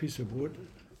searched for a piece of wood,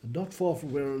 and not far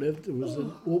from where I lived, there was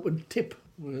an open tip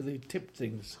where they tipped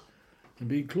things. And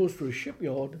being close to a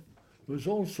shipyard, there was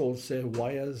all sorts there,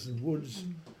 wires and woods.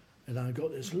 And I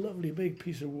got this lovely big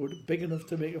piece of wood, big enough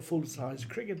to make a full-size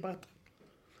cricket bat.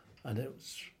 And it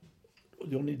was,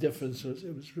 the only difference was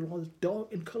it was rather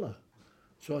dark in colour.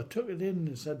 So I took it in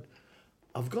and said,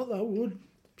 I've got that wood,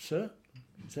 sir.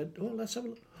 He said, oh, let's have a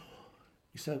look.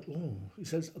 He said, oh, he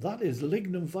says, that is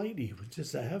lignum vitae, which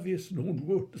is the heaviest known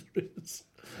wood there is.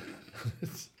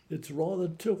 It's rather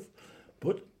tough.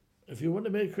 But if you want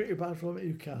to make a cricket bat from it,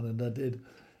 you can, and I did.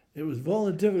 It was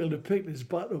rather difficult to pick this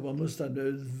bat up, I must admit.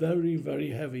 It was very, very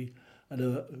heavy and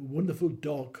a wonderful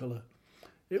dark colour.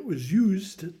 It was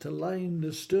used to line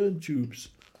the stern tubes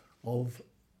of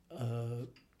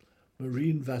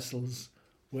marine vessels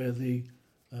where the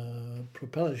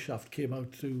propeller shaft came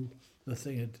out to the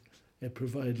thing. It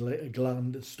provided like a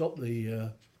gland to stop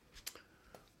the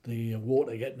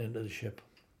water getting into the ship.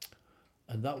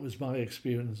 And that was my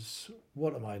experience,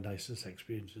 one of my nicest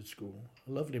experiences at school.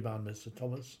 A lovely man, Mr.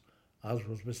 Thomas, as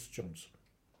was Mr. Johnson.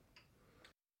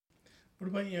 What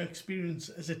about your experience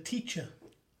as a teacher?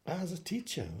 As a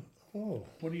teacher? Oh.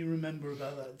 What do you remember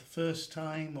about that? The first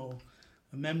time or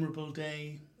a memorable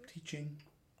day teaching?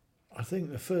 I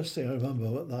think the first thing I remember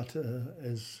about that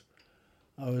is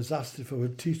I was asked if I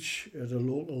would teach at a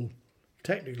local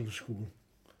technical school.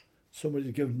 Somebody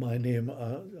had given my name.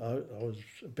 I was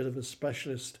a bit of a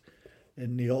specialist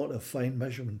in the art of fine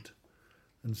measurement,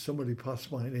 and somebody passed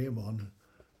my name on,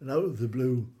 and out of the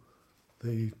blue,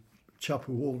 the chap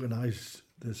who organised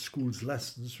the school's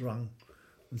lessons rang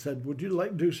and said, would you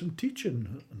like to do some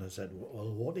teaching? And I said,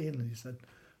 well, what in? And he said,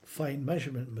 fine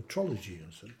measurement metrology.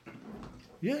 I said,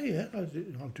 yeah, I'll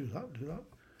do that.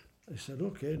 I said,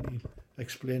 okay, and he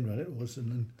explained what it was,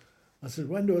 and then I said,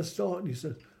 when do I start? And he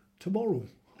said, tomorrow.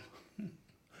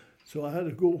 So I had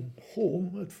to go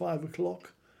home at 5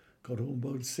 o'clock, got home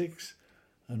about 6,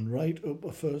 and write up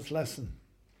a first lesson.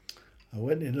 I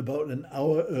went in about an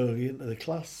hour early into the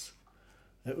class.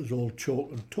 It was all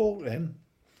chalk and talk then,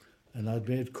 and I'd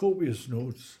made copious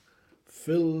notes,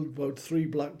 filled about 3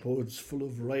 blackboards full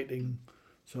of writing,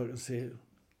 so I could say,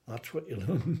 that's what you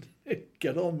learned,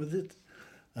 get on with it.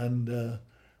 And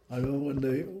I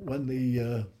remember when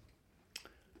the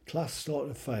class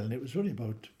started filing, it was only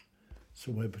about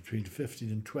somewhere between 15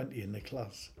 and 20 in the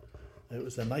class. It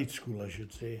was a night school, I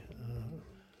should say.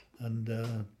 And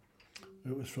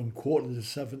it was from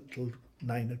 7:15 till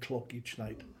 9 o'clock each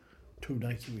night, 2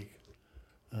 nights a week.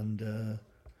 And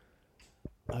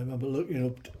I remember looking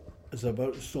up as I was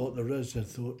about to start the res and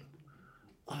thought,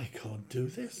 I can't do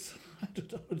this. I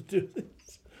don't know how to do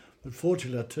this. But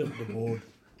fortunately, I turned to the board,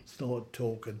 started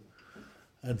talking.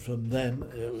 And from then,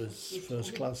 it was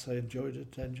first class. I enjoyed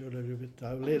every bit.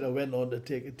 I later went on to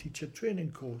take a teacher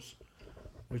training course,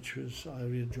 which I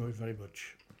really enjoyed very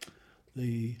much.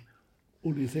 The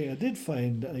only thing I did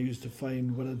find, I used to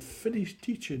find when I'd finished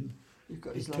teaching,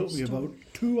 it took me about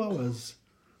 2 hours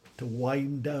to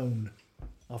wind down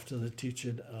after the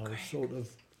teaching. I was sort of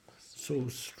so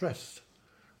stressed.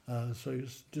 So I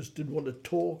just didn't want to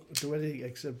talk or do anything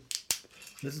except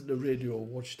listen to radio or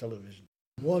watch television.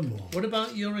 One more. What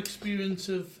about your experience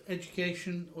of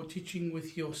education or teaching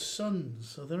with your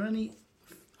sons? Are there any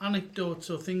anecdotes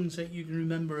or things that you can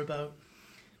remember about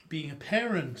being a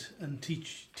parent and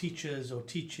teachers or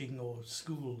teaching or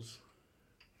schools?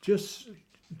 Just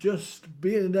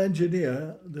being an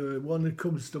engineer, the one that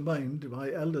comes to mind,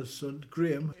 my eldest son,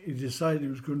 Graham, he decided he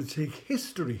was going to take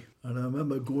history. And I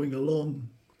remember going along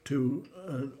to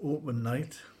an open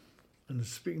night and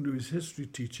speaking to his history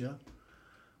teacher.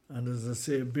 And as I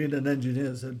say, being an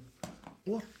engineer, I said,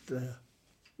 what the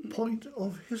point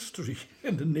of history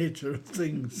in the nature of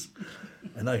things?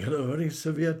 And I got a very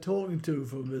severe talking to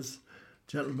from this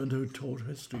gentleman who taught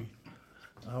history.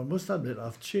 I must admit,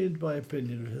 I've changed my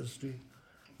opinion of history,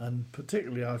 and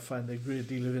particularly I find a great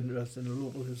deal of interest in the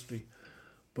local history.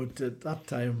 But at that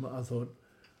time, I thought,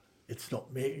 it's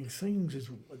not making things, it's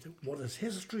what does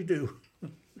history do?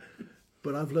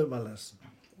 But I've learned my lesson,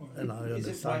 and I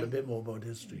understand a bit more about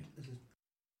history.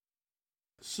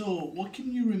 So, what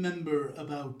can you remember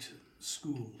about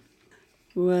school?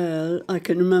 Well, I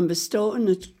can remember starting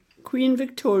at Queen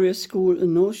Victoria School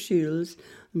in North Shields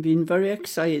and being very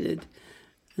excited.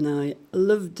 And I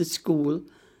loved the school,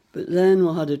 but then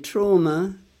we had a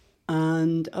trauma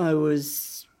and I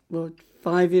was,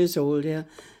 5 years old, yeah,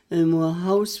 and our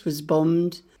house was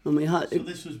bombed and we had to... So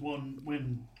this was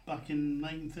when, back in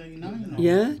 1939?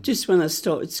 Yeah, just when I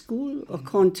started school. I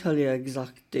can't tell you the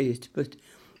exact date, but it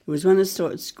was when I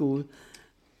started school.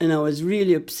 And I was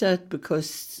really upset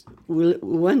because we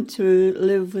went to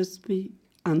live with my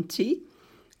auntie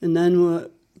and then we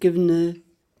were given a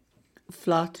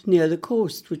flat near the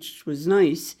coast, which was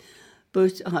nice,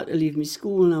 but I had to leave my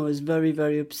school and I was very,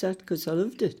 very upset because I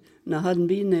loved it and I hadn't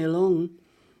been there long.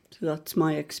 So that's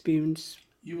my experience.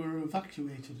 You were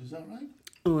evacuated, is that right?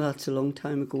 Oh, that's a long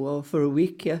time ago. Oh, for a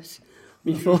week, yes.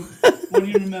 What do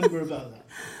you remember about that?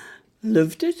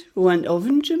 Loved it. We went to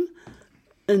Ovington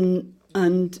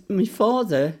and my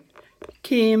father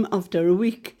came after a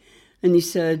week and he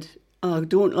said, I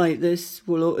don't like this.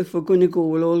 If we're going to go,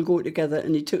 we'll all go together.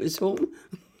 And he took us home.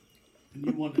 And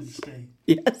you wanted to stay?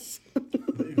 Yes.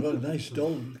 But you got a nice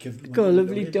doll. Got a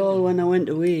lovely doll when I went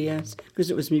away, yes. Because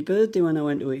it was my birthday when I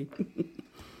went away.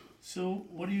 So,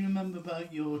 what do you remember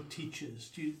about your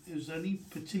teachers? Is there any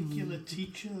particular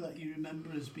teacher that you remember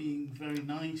as being very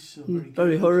nice or very good?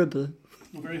 Very horrible.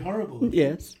 Or very horrible?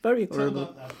 Yes, very Tell horrible.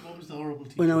 about that. What was the horrible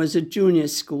teacher? When I was at junior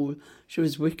school, she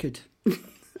was wicked.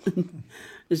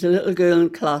 There's a little girl in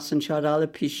class and she had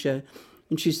alopecia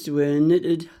and she used to wear a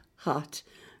knitted hat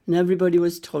and everybody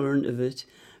was tolerant of it.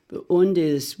 But one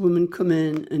day this woman come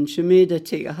in and she made her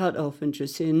take her hat off and she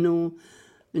was saying no.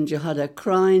 And she had her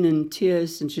crying and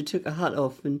tears and she took her hat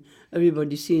off and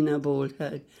everybody seen her bald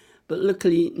head. But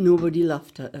luckily nobody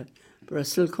laughed at her. But I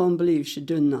still can't believe she'd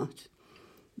done that.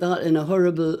 That and a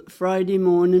horrible Friday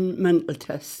morning mental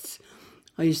tests.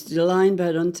 I used to lie in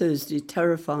bed on Thursday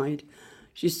terrified.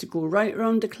 She used to go right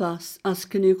round the class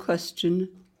asking you a question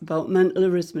about mental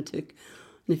arithmetic.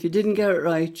 And if you didn't get it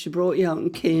right, she brought you out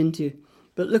and caned you.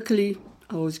 But luckily,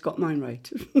 I always got mine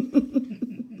right.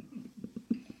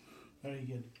 Very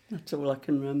good. That's all I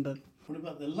can remember. What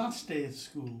about the last day at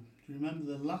school? Do you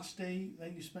remember the last day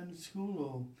that you spent at school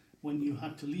or when you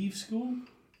had to leave school?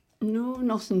 No,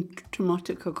 nothing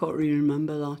traumatic. I can't really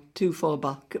remember that. Too far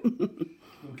back.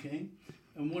 Okay.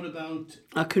 And what about...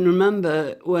 I can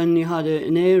remember when you had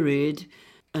an air raid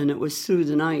and it was through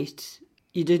the night.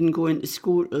 You didn't go into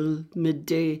school till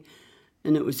midday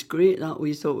and it was great that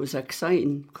we thought it was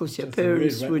exciting because your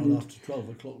parents wouldn't... After 12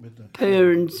 o'clock midnight.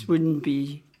 Parents wouldn't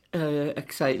be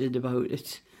excited about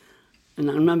it.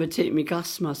 And I remember taking my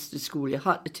gas mask to school. You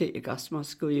had to take your gas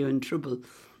mask or you're in trouble.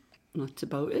 And that's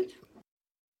about it.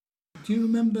 Do you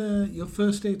remember your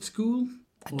first day at school?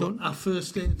 I don't. Our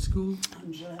first day at school?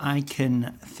 I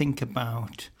can think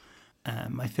about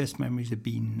my first memories have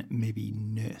been maybe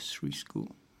nursery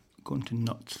school, going to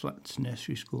Notts Flats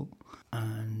Nursery School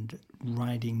and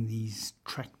riding these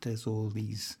tractors or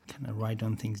these kind of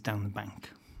ride-on things down the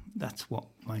bank. That's what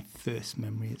my first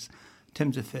memory is. In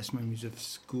terms of first memories of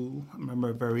school, I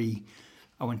remember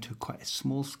I went to quite a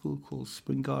small school called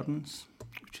Spring Gardens,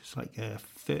 which is like a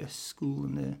first school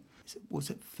in the... Was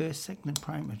it first, second and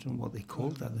primary? I don't know what they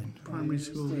called that then. Primary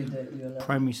school.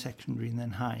 Primary, secondary and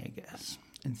then high, I guess.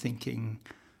 And thinking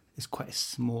it's quite a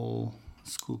small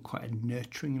school, quite a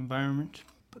nurturing environment.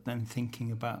 But then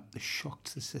thinking about the shock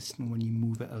to the system when you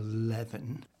move at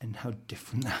 11 and how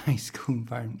different the high school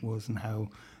environment was and how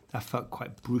that felt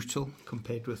quite brutal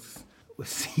compared with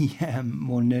was the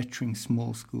more nurturing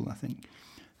small school, I think.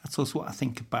 That's also what I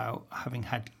think about having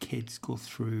had kids go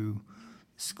through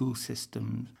the school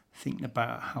system, thinking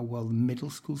about how well the middle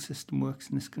school system works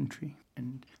in this country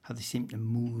and how they seem to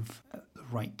move at the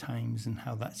right times and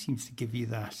how that seems to give you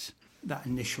that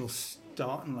initial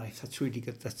start in life. That's really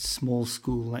good, that small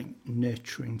school, like,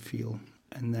 nurturing feel,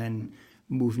 and then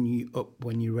moving you up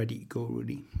when you're ready to go,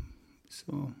 really.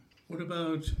 So... What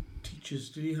about teachers?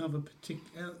 Do you have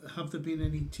have there been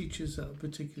any teachers that have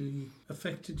particularly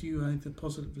affected you, either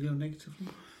positively or negatively?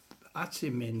 I'd say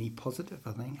mainly positive,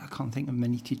 I think. I can't think of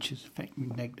many teachers affect me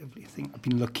negatively. I think I've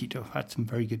been lucky to have had some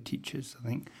very good teachers, I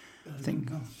think.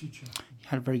 Maths teacher.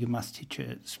 Had a very good maths teacher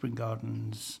at Spring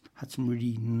Gardens, had some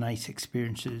really nice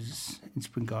experiences in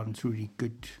Spring Gardens, really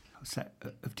good set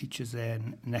of teachers there,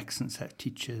 and an excellent set of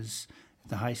teachers at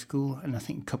the high school. And I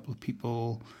think a couple of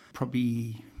people,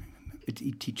 probably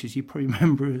teachers you probably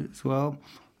remember as well,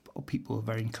 or people are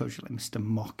very encouraging, like Mr.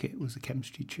 Mockett was a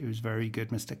chemistry teacher who was very good.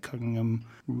 Mr. Cunningham,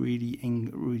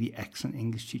 really excellent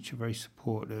English teacher, very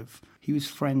supportive. He was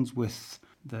friends with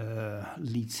the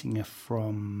lead singer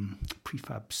from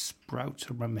Prefab Sprouts.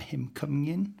 I remember him coming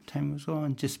in time as well,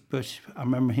 but I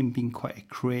remember him being quite a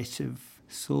creative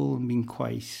soul and being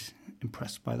quite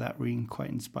impressed by that, really, and quite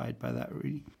inspired by that,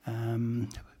 really.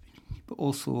 But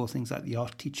also things like the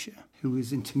art teacher who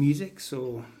was into music,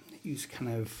 so he was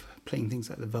kind of playing things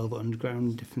like the Velvet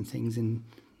Underground, different things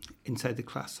inside the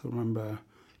class. I remember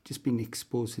just being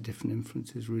exposed to different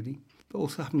influences, really. But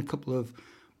also having a couple of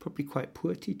probably quite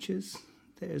poor teachers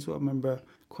there as well. I remember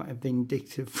quite a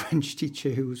vindictive French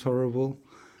teacher who was horrible,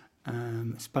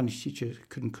 a Spanish teacher who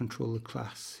couldn't control the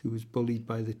class, who was bullied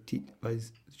by the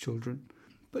children.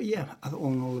 But yeah,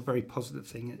 all in all, a very positive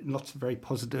thing. Lots of very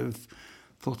positive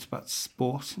thoughts about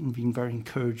sport and being very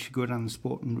encouraged to go down the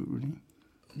sporting route, really.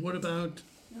 What about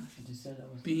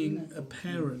being a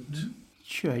parent?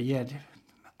 Sure, yeah.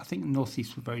 I think the North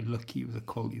East were very lucky with the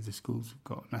quality of the schools we've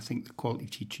got, and I think the quality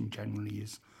of teaching generally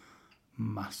is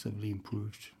massively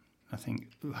improved. I think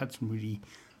we've had some really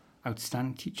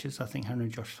outstanding teachers. I think Hannah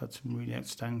and Josh had some really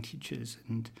outstanding teachers,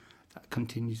 and that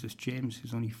continues with James,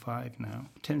 who's only 5 now.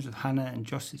 In terms of Hannah and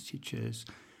Josh's teachers,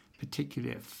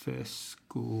 particularly at first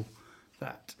school,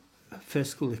 that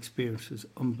first school experience was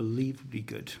unbelievably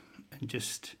good, and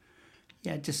just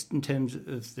in terms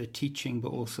of the teaching, but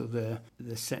also the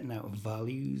setting out of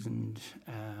values and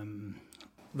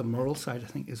the moral side, I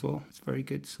think, as well. It's very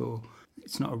good. So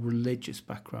it's not a religious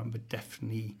background, but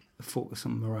definitely a focus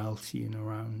on morality and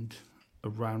around a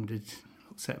rounded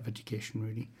set of education,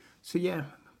 really. So yeah,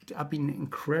 I've been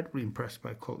incredibly impressed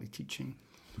by quality teaching,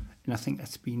 and I think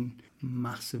that's been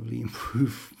massively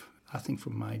improved, I think,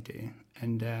 from my day.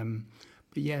 And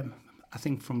but yeah, I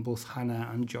think from both Hannah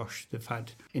and Josh, they've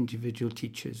had individual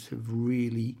teachers who've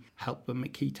really helped them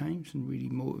at key times and really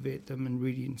motivate them and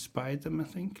really inspired them, I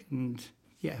think. And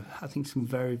yeah, I think some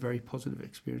very, very positive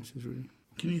experiences, really.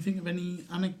 Can you think of any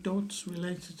anecdotes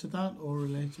related to that or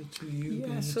related to you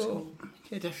being at school?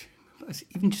 Yeah,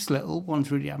 even just little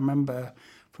ones, really. I remember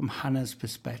from Hannah's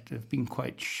perspective being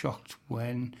quite shocked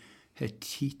when her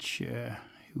teacher,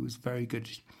 who was very good,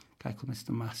 a guy called Mr.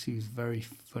 Massey, who was very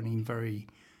funny, very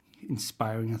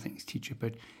inspiring, I think, his teacher,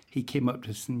 but he came up to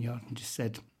us in the yard and just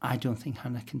said, "I don't think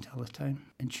Hannah can tell the time."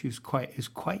 And it was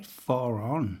quite far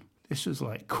on. This was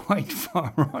like quite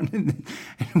far on,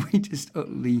 and we just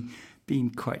utterly been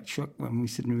quite shocked when we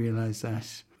suddenly realised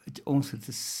that. Also,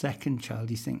 the second child,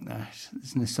 you think that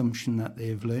there's an assumption that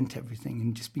they've learnt everything,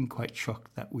 and just been quite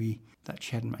shocked that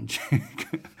she hadn't managed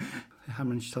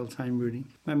to tell time, really.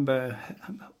 Remember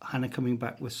Hannah coming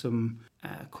back with some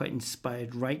quite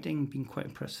inspired writing, being quite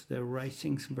impressed with their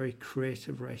writing, some very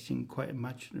creative writing, quite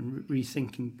imaginative, and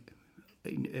rethinking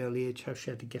in early age how she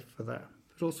had a gift for that.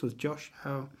 But also with Josh,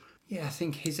 I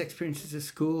think his experiences at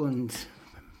school and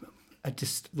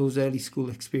those early school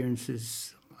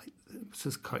experiences, this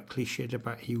is quite cliched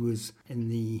about he was in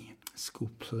the school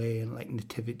play and like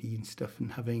nativity and stuff,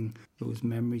 and having those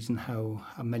memories and how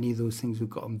many of those things we've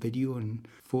got on video and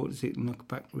photos you can look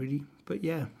back, really. But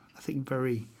yeah, I think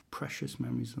very precious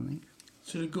memories, I think.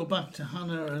 So to go back to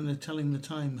Hannah and the telling the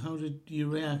time, how did you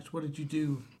react? What did you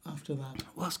do after that?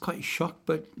 Well, I was quite shocked,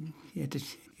 but yeah,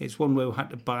 it's one where we had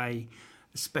to buy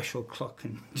a special clock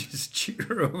and just cheer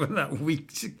her over that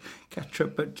week to catch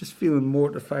up, but just feeling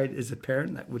mortified as a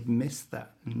parent that would miss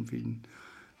that and being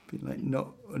like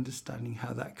not understanding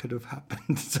how that could have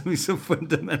happened. Something so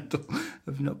fundamental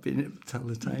of not being able to tell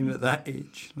the time at that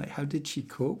age. Like, how did she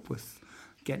cope with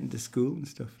getting to school and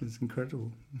stuff? It's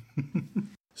incredible.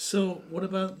 So what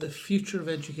about the future of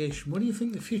education? What do you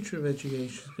think the future of education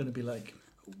is going to be like?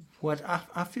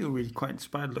 I feel really quite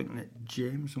inspired looking at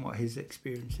James and what his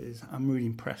experience is. I'm really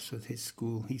impressed with his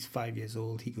school. He's 5 years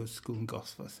old. He goes to school in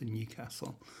Gosforth in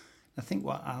Newcastle. I think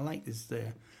what I like is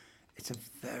it's a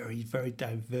very, very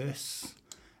diverse,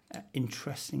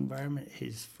 interesting environment.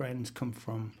 His friends come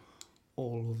from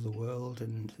all over the world,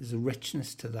 and there's a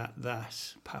richness to that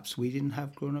perhaps we didn't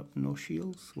have growing up in North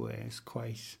Shields, where it's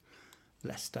quite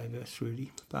less diverse,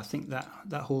 really. But I think that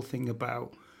whole thing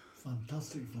about...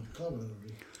 Fantastic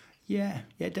vocabulary. Yeah,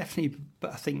 definitely.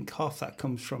 But I think half that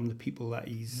comes from the people that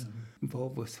he's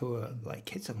involved with, who are like,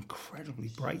 kids are incredibly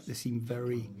bright. They seem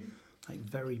very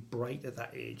bright at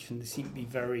that age, and they seem to be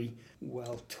very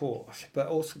well taught, but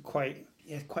also quite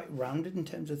rounded in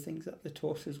terms of things that they're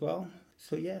taught as well.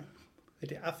 So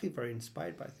I feel very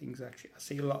inspired by things, actually. I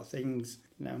see a lot of things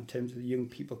now in terms of the young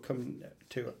people coming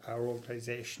to our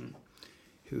organisation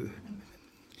who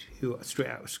are straight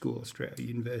out of school, straight out of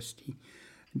university,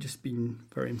 and just been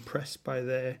very impressed by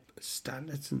their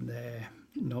standards and their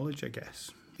knowledge, I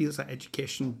guess. Feels like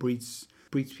education breeds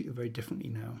people very differently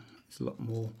now. There's a lot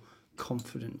more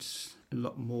confidence, a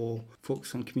lot more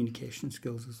focus on communication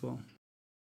skills as well.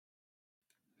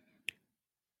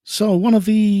 So one of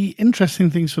the interesting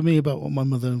things for me about what my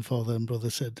mother and father and brother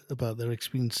said about their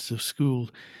experiences of school,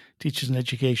 teachers and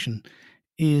education,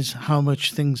 is how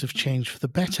much things have changed for the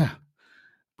better,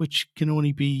 which can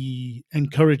only be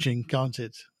encouraging, can't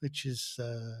it? Which is,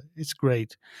 it's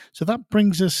great. So that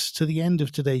brings us to the end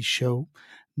of today's show.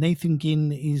 Nathan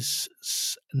Ginn is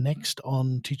next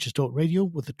on Teachers Talk Radio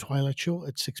with the Twilight Show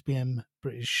at 6 p.m.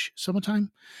 British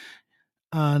summertime.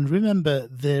 And remember,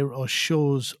 there are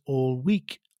shows all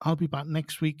week. I'll be back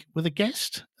next week with a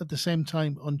guest at the same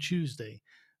time on Tuesday.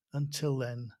 Until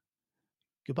then,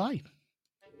 goodbye.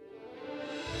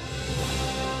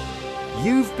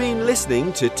 You've been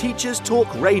listening to Teachers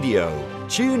Talk Radio.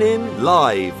 Tune in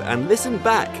live and listen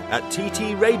back at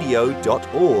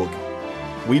ttradio.org.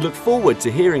 We look forward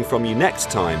to hearing from you next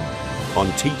time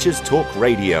on Teachers Talk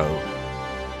Radio.